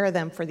prepare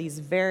them for these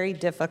very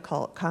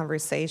difficult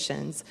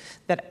conversations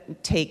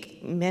that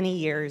take many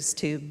years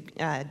to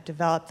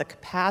develop the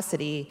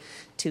capacity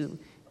to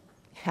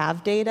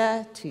have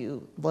data,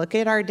 to look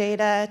at our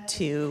data,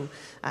 to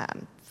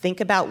think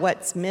about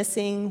what's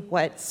missing,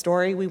 what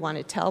story we want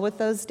to tell with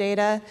those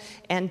data,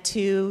 and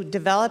to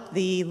develop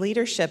the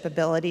leadership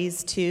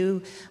abilities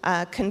to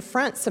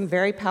confront some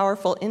very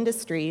powerful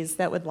industries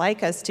that would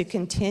like us to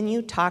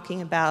continue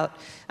talking about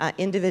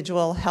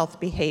individual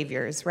health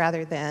behaviors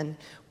rather than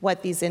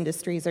what these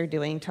industries are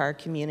doing to our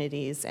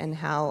communities and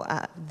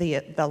how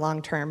the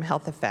long-term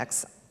health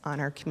effects on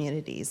our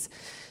communities.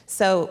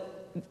 So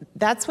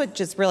that's what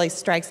just really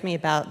strikes me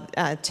about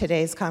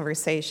today's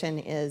conversation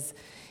is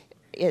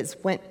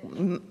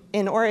when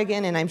in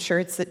Oregon, and I'm sure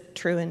it's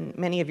true in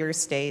many of your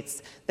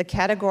states, the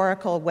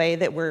categorical way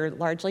that we're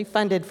largely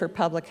funded for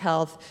public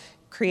health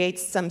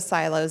creates some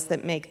silos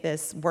that make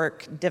this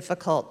work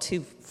difficult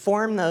to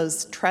form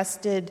those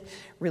trusted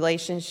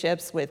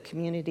relationships with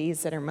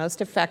communities that are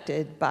most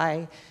affected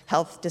by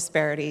health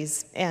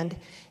disparities and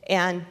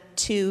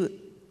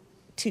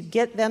to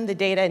get them the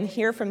data and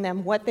hear from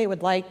them what they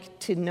would like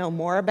to know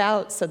more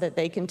about so that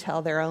they can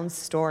tell their own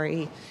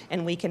story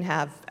and we can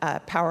have a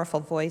powerful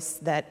voice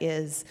that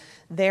is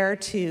there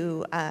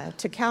to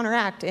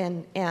counteract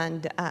and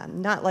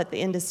not let the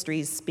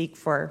industries speak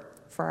for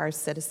our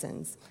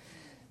citizens.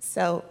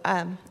 So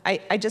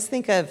I just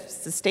think of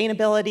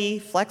sustainability,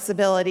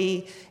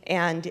 flexibility,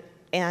 and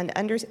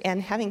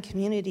having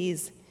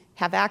communities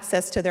have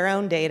access to their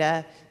own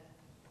data.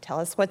 Tell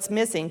us what's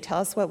missing. Tell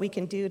us what we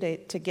can do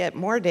to get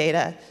more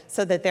data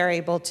so that they're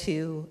able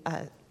to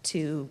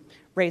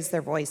raise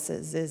their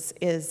voices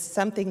is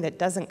something that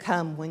doesn't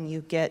come when you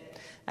get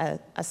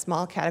a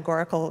small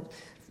categorical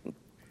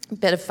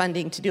bit of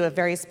funding to do a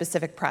very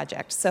specific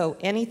project. So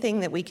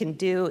anything that we can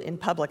do in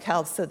public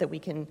health so that we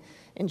can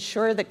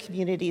ensure that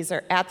communities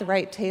are at the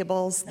right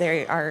tables,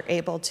 they are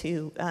able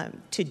to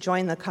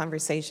join the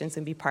conversations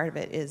and be part of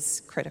it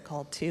is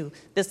critical to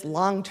this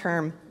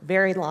long-term,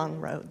 very long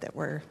road that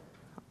we're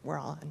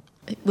on.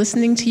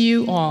 Listening to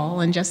you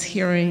all and just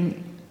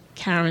hearing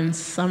Karen's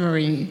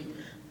summary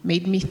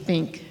made me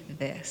think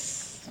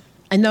this.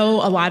 I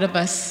know a lot of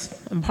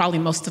us, and probably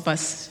most of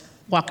us,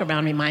 walk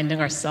around reminding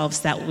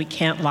ourselves that we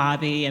can't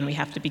lobby and we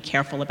have to be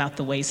careful about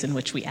the ways in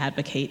which we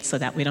advocate so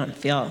that we don't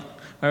feel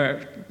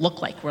or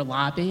look like we're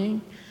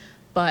lobbying.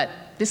 But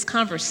this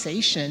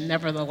conversation,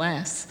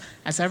 nevertheless,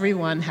 as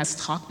everyone has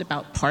talked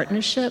about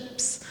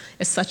partnerships,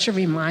 is such a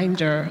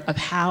reminder of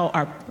how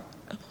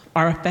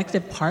our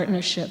effective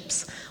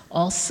partnerships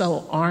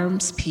also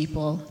arms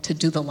people to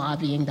do the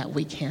lobbying that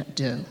we can't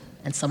do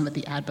and some of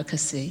the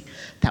advocacy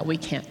that we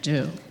can't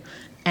do.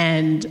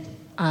 And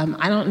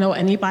I don't know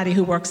anybody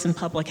who works in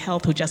public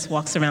health who just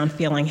walks around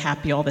feeling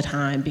happy all the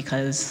time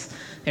because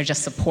they're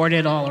just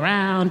supported all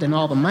around and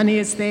all the money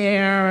is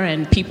there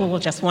and people will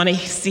just want to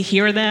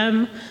hear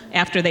them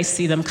after they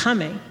see them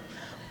coming.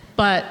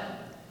 But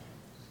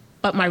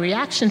my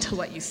reaction to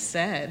what you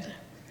said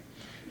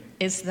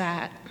is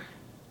that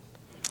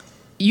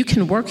you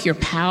can work your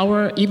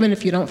power even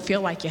if you don't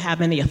feel like you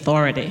have any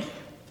authority.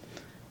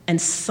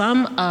 And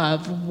some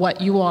of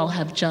what you all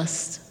have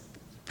just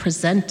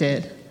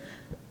presented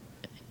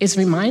is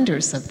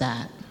reminders of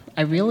that.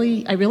 I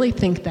really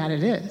think that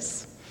it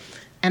is.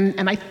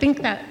 And I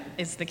think that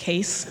is the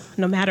case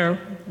no matter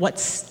what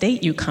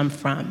state you come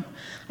from.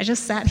 I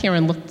just sat here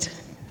and looked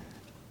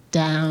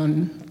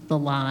down the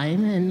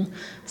line, and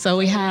so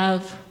we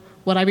have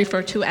what I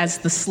refer to as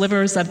the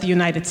slivers of the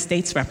United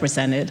States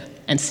represented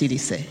and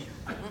CDC.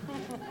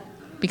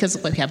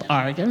 Because we have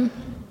Oregon,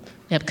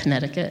 we have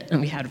Connecticut, and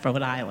we had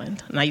Rhode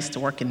Island. And I used to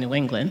work in New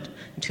England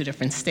in 2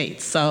 different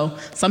states. So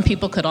some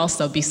people could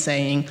also be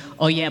saying,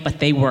 oh yeah, but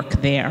they work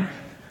there.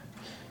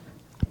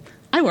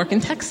 I work in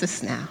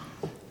Texas now.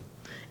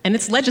 And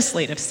it's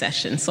legislative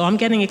session, so I'm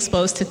getting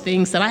exposed to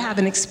things that I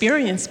haven't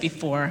experienced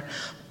before.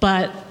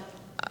 But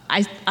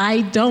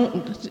I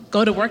don't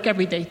go to work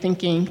every day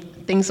thinking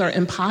things are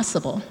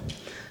impossible.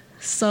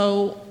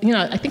 So,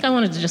 I think I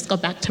wanted to just go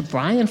back to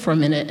Brian for a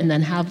minute and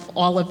then have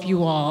all of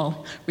you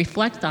all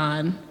reflect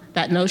on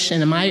that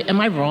notion. Am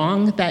I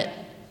wrong that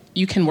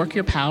you can work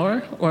your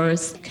power, or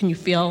can you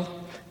feel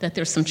that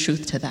there's some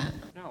truth to that?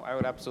 No, I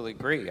would absolutely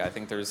agree. I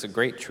think there's a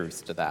great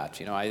truth to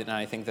that.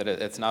 I think that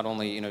it's not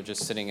only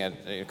just sitting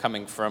at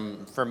coming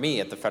from for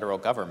me at the federal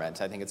government.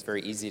 I think it's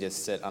very easy to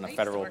sit on a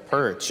federal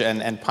perch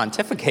and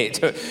pontificate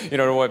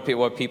to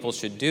what people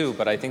should do.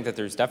 But I think that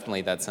there's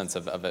definitely that sense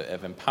of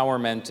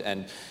empowerment.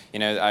 And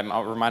I'm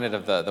reminded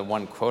of the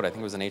one quote. I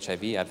think it was an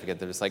HIV advocate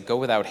that was like, "Go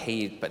without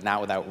hate, but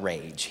not without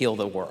rage. Heal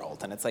the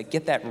world." And it's like,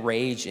 get that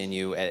rage in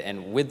you,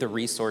 and with the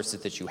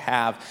resources that you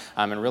have,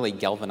 and really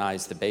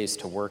galvanize the base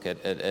to work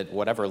at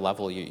whatever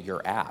level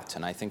you're at.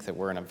 And I think that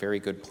we're in a very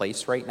good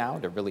place right now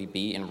to really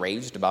be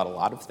enraged about a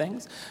lot of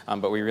things.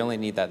 But we really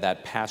need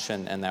that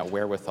passion and that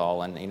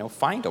wherewithal, and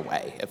find a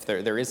way. If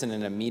there isn't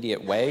an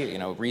immediate way,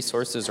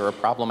 resources are a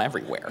problem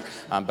everywhere.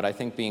 But I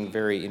think being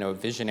very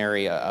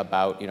visionary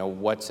about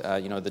what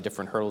the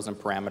different hurdles and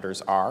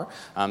parameters are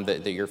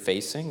that you're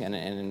facing,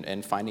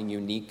 and finding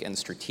unique and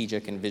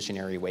strategic and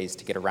visionary ways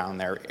to get around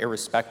there,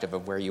 irrespective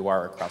of where you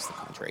are across the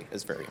country,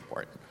 is very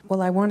important.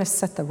 Well, I want to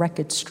set the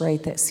record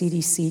straight that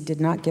CDC did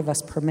not give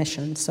us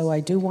permission, so I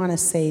do want to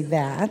say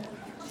that,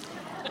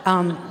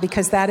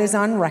 because that is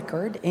on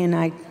record, and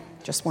I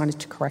just wanted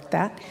to correct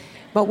that.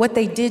 But what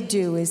they did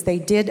do is they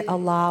did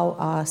allow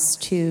us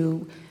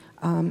to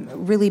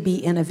really be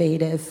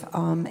innovative,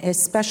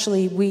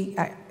 especially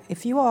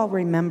if you all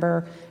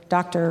remember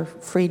Dr.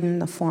 Frieden,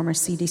 the former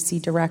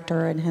CDC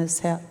director, and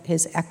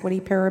his equity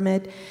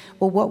pyramid.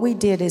 Well, what we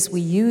did is we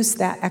used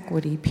that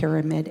equity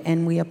pyramid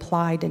and we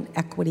applied an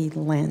equity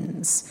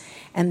lens.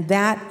 And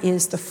that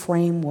is the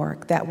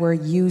framework that we're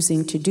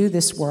using to do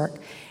this work.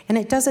 And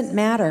it doesn't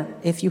matter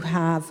if you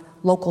have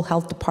local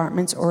health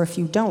departments or if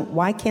you don't.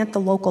 Why can't the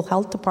local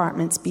health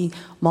departments be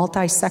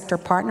multi-sector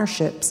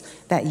partnerships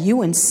that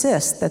you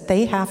insist that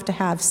they have to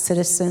have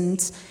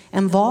citizens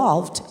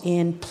involved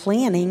in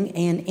planning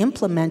and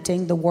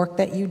implementing the work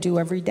that you do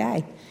every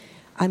day?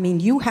 I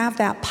mean, you have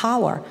that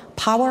power.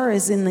 Power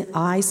is in the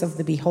eyes of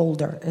the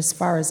beholder, as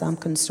far as I'm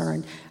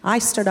concerned. I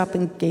stood up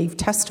and gave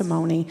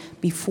testimony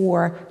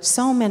before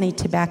so many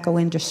tobacco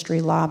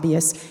industry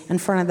lobbyists in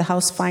front of the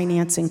House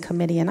Financing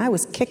Committee, and I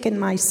was kicking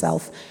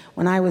myself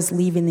when I was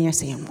leaving there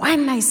saying, why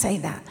didn't I say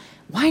that?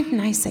 Why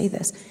didn't I say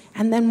this?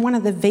 And then one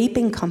of the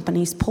vaping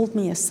companies pulled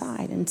me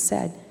aside and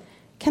said,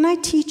 can I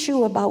teach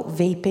you about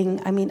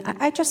vaping? I mean,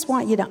 I just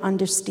want you to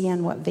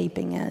understand what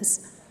vaping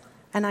is.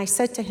 And I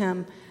said to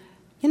him,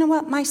 you know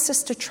what, my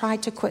sister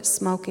tried to quit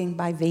smoking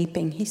by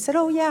vaping. He said,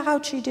 oh yeah,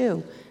 how'd she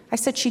do? I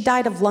said, she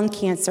died of lung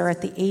cancer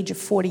at the age of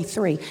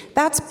 43.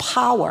 That's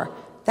power.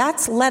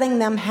 That's letting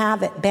them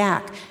have it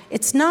back.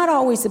 It's not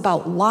always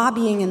about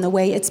lobbying in the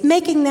way, it's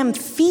making them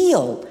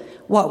feel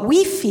what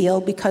we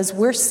feel because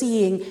we're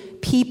seeing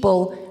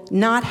people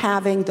not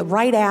having the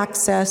right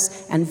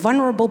access and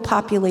vulnerable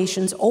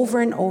populations over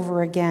and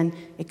over again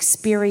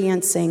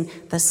experiencing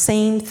the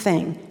same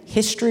thing,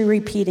 history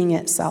repeating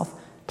itself.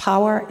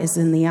 Power is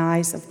in the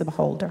eyes of the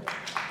beholder.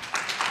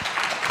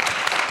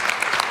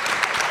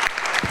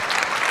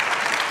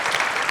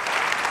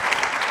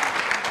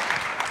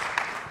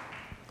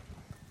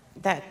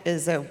 That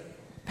is a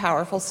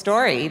powerful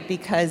story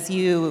because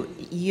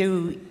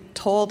you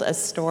told a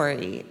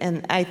story.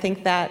 And I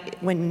think that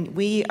when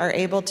we are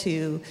able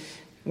to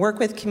work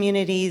with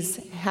communities,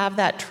 have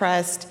that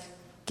trust,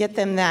 get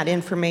them that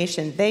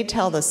information, they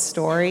tell the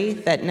story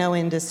that no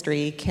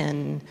industry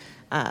can,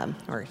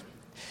 or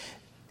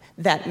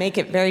that make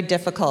it very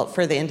difficult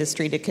for the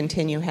industry to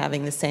continue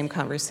having the same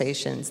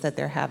conversations that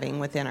they're having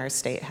within our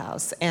state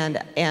house.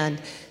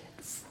 And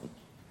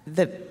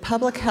the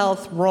public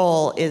health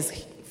role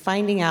is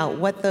finding out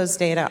what those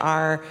data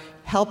are,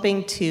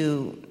 helping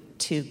to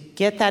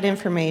get that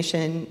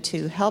information,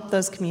 to help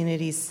those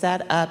communities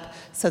set up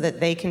so that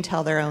they can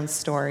tell their own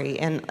story.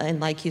 And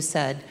like you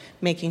said,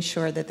 making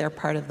sure that they're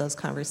part of those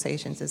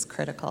conversations is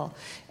critical.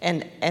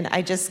 And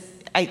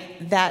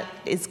that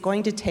is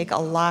going to take a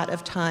lot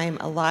of time,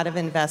 a lot of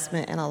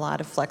investment, and a lot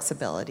of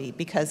flexibility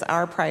because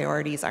our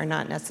priorities are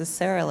not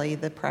necessarily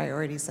the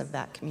priorities of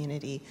that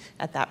community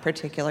at that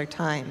particular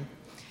time.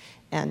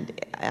 And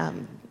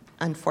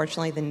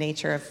unfortunately, the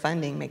nature of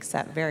funding makes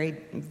that very,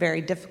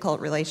 very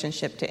difficult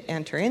relationship to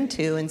enter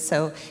into, and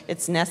so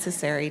it's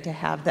necessary to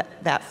have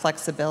that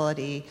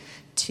flexibility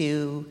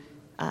to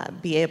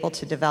be able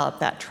to develop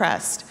that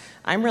trust.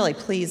 I'm really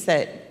pleased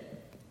that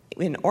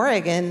in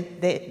Oregon,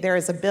 there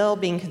is a bill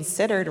being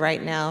considered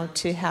right now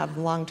to have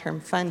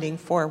long-term funding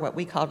for what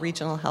we call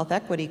regional health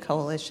equity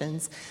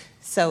coalitions.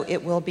 So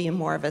it will be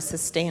more of a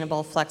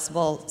sustainable,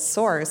 flexible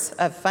source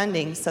of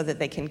funding so that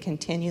they can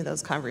continue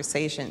those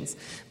conversations.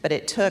 But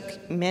it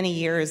took many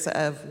years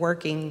of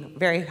working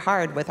very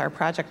hard with our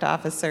project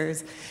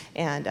officers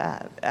and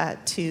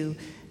to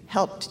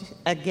help,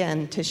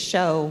 again, to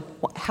show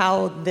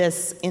how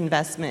this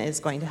investment is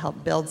going to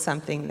help build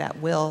something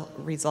that will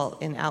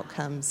result in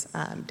outcomes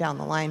down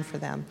the line for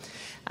them.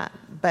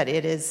 But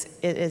it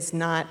is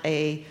not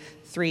a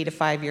 3 to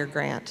 5 year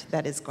grant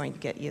that is going to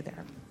get you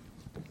there.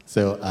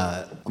 So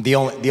the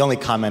only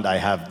comment I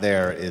have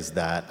there is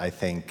that I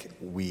think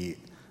we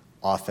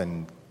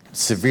often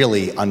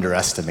severely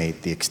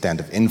underestimate the extent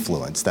of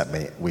influence that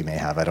we may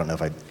have. I don't know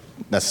if I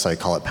necessarily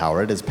call it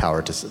power. It is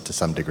power to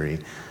some degree.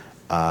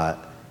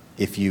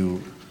 If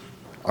you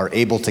are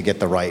able to get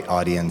the right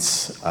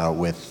audience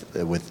with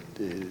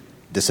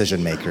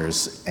decision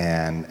makers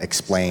and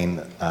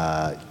explain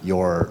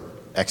your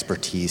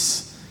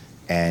expertise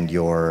and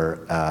your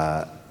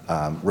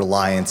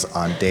reliance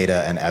on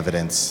data and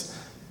evidence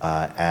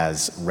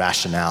as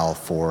rationale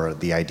for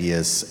the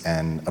ideas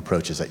and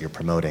approaches that you're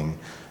promoting,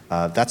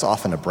 that's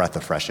often a breath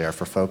of fresh air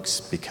for folks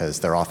because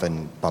they're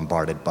often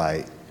bombarded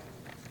by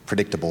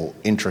predictable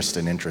interest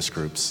and interest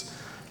groups.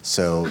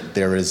 So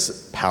there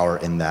is power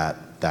in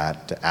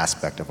that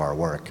aspect of our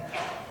work.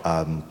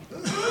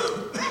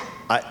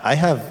 I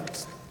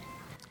have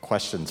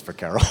questions for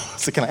Carol.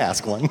 So can I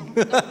ask one?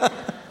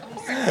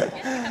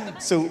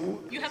 So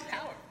You have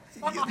power.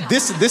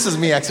 this is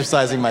me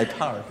exercising my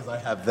power because I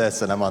have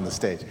this and I'm on the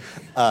stage.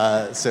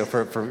 So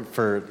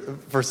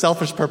for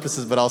selfish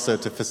purposes, but also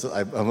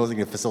I'm looking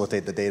to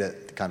facilitate the data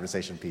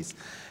conversation piece.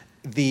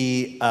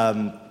 The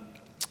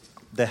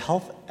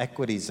health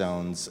equity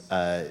zones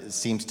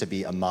seems to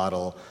be a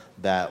model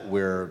that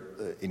we're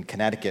in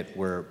Connecticut.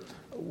 We're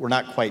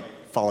not quite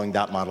following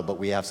that model, but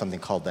we have something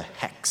called the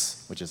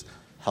HECS, which is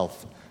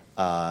Health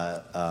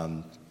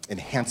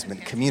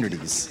Enhancement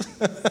Communities.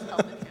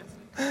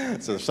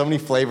 So there's so many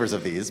flavors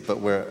of these, but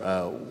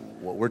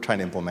what we're trying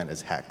to implement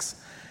is HECS.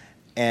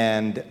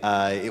 And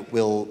it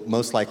will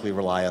most likely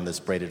rely on this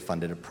braided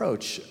funded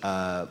approach.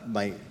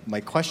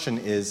 My question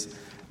is,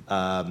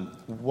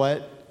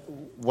 what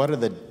are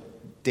the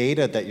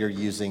data that you're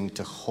using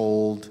to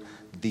hold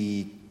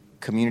the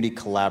community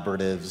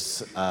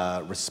collaboratives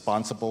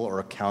responsible or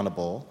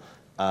accountable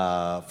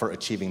for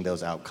achieving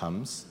those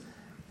outcomes?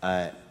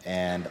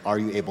 And are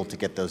you able to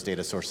get those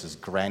data sources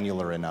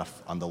granular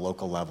enough on the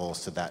local level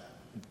so that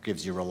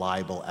gives you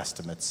reliable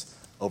estimates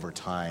over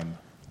time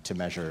to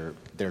measure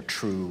their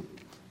true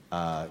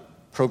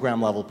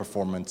program level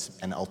performance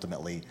and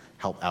ultimately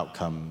health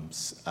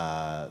outcomes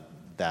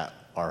that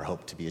are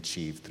hoped to be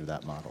achieved through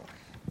that model?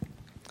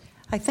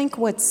 I think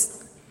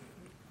what's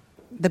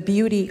the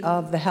beauty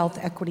of the health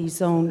equity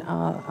zone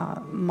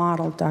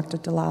model, Dr.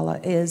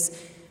 Dalal,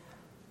 is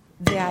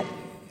that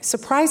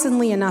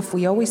surprisingly enough,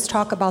 we always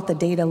talk about the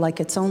data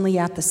like it's only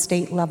at the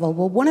state level.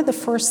 Well, one of the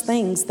first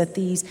things that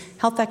these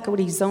health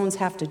equity zones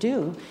have to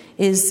do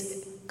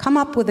is come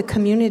up with a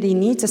community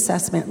needs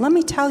assessment. Let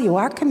me tell you,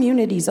 our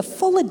communities are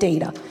full of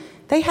data.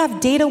 They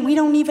have data we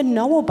don't even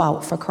know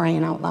about, for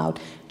crying out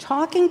loud.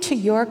 Talking to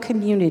your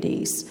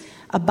communities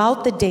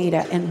about the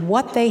data and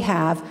what they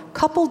have,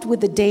 coupled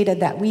with the data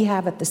that we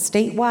have at the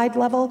statewide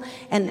level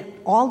and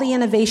all the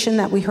innovation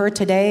that we heard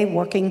today,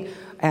 working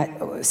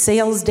at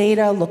sales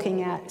data,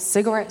 looking at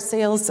cigarette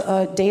sales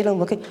data,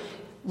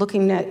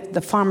 looking at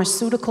the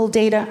pharmaceutical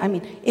data. I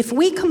mean, if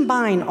we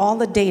combine all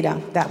the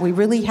data that we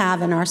really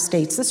have in our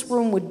states, this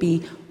room would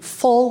be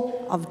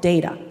full of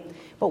data.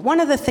 But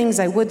one of the things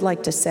I would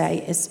like to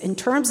say is, in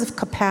terms of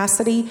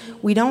capacity,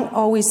 we don't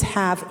always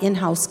have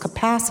in-house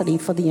capacity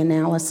for the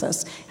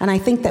analysis. And I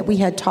think that we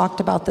had talked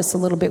about this a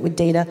little bit with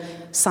data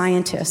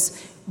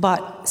scientists.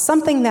 But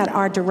something that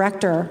our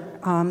director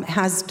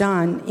has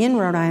done in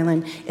Rhode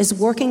Island is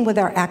working with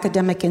our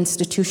academic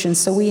institutions.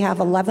 So we have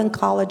 11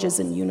 colleges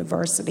and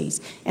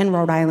universities in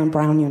Rhode Island: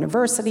 Brown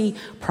University,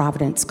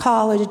 Providence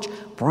College,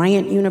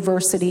 Bryant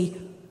University,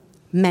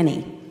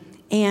 many.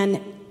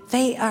 And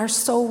they are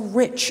so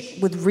rich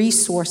with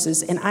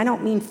resources, and I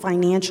don't mean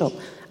financial,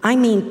 I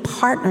mean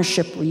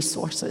partnership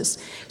resources.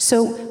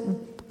 So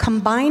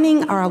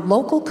combining our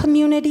local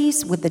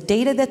communities with the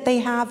data that they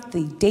have,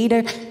 the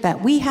data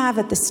that we have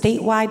at the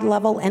statewide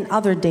level, and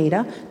other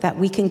data that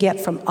we can get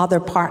from other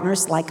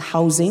partners like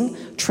housing,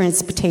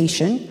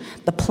 transportation,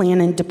 the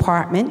planning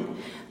department,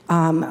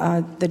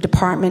 the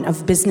Department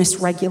of Business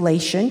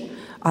Regulation,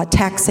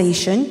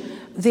 taxation.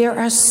 There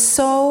are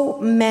so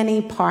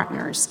many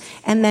partners,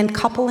 and then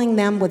coupling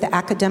them with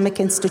academic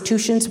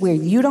institutions where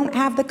you don't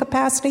have the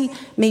capacity,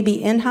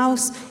 maybe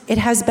in-house, it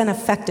has been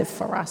effective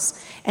for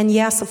us. And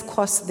yes, of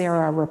course, there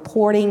are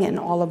reporting and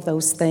all of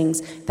those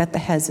things that the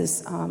HES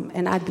is,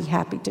 and I'd be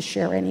happy to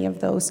share any of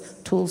those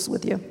tools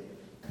with you.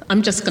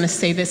 I'm just going to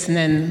say this and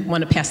then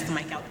want to pass the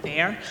mic out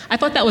there. I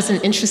thought that was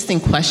an interesting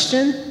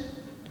question,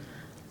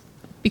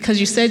 because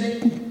you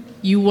said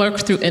you work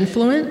through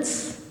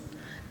influence.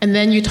 And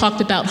then you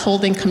talked about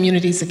holding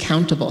communities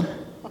accountable.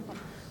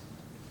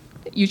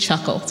 You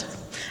chuckled.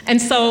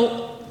 And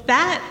so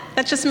that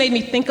just made me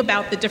think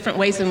about the different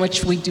ways in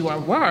which we do our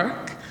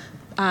work,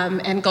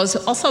 and goes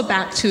also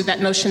back to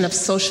that notion of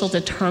social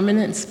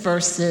determinants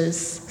versus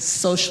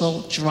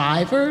social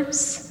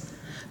drivers.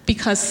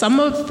 Because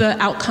some of the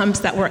outcomes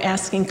that we're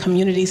asking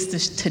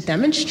communities to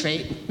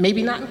demonstrate,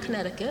 maybe not in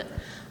Connecticut,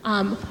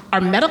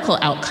 are medical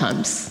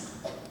outcomes.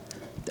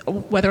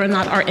 Whether or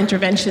not our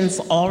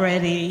interventions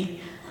already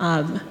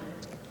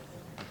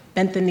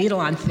bent the needle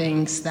on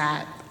things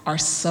that are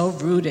so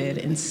rooted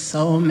in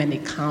so many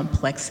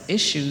complex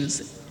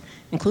issues,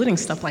 including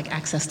stuff like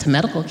access to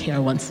medical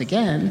care, once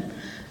again.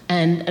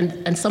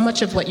 And so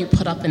much of what you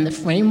put up in the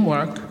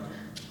framework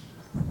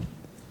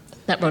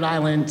that Rhode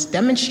Island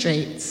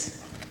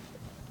demonstrates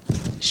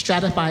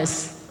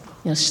stratifies,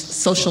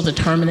 social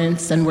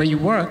determinants and where you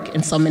work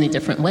in so many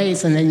different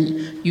ways. And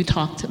then you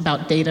talked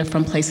about data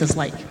from places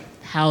like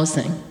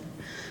housing.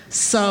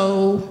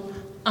 So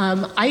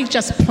I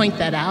just point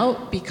that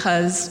out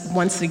because,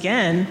 once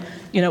again,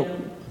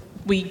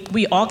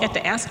 we all get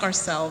to ask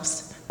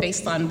ourselves,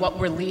 based on what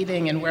we're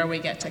leading and where we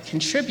get to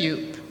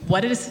contribute,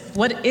 what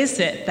is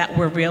it that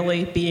we're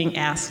really being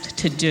asked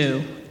to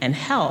do and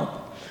help,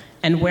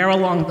 and where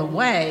along the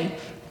way,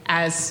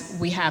 as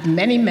we have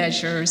many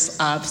measures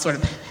of sort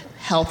of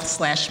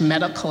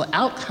health/medical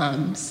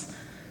outcomes,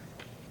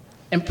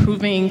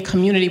 improving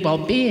community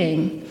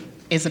well-being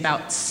is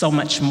about so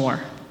much more.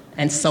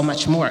 And so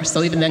much more.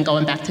 So even then,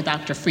 going back to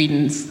Dr.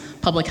 Frieden's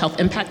public health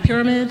impact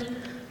pyramid,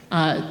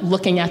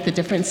 looking at the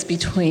difference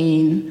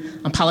between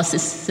policy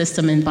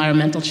system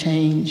environmental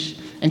change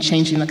and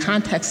changing the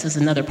context is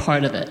another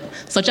part of it.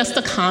 So just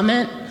a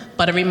comment,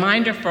 but a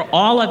reminder for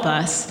all of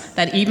us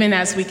that even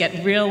as we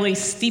get really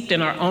steeped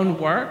in our own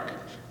work,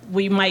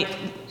 we might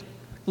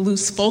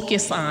lose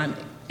focus on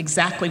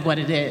exactly what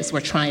it is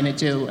we're trying to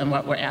do and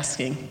what we're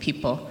asking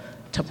people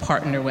to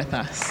partner with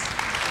us.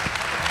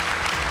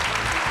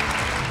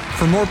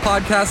 For more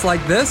podcasts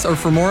like this, or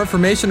for more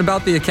information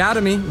about the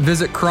Academy,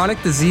 visit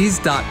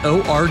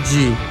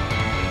chronicdisease.org.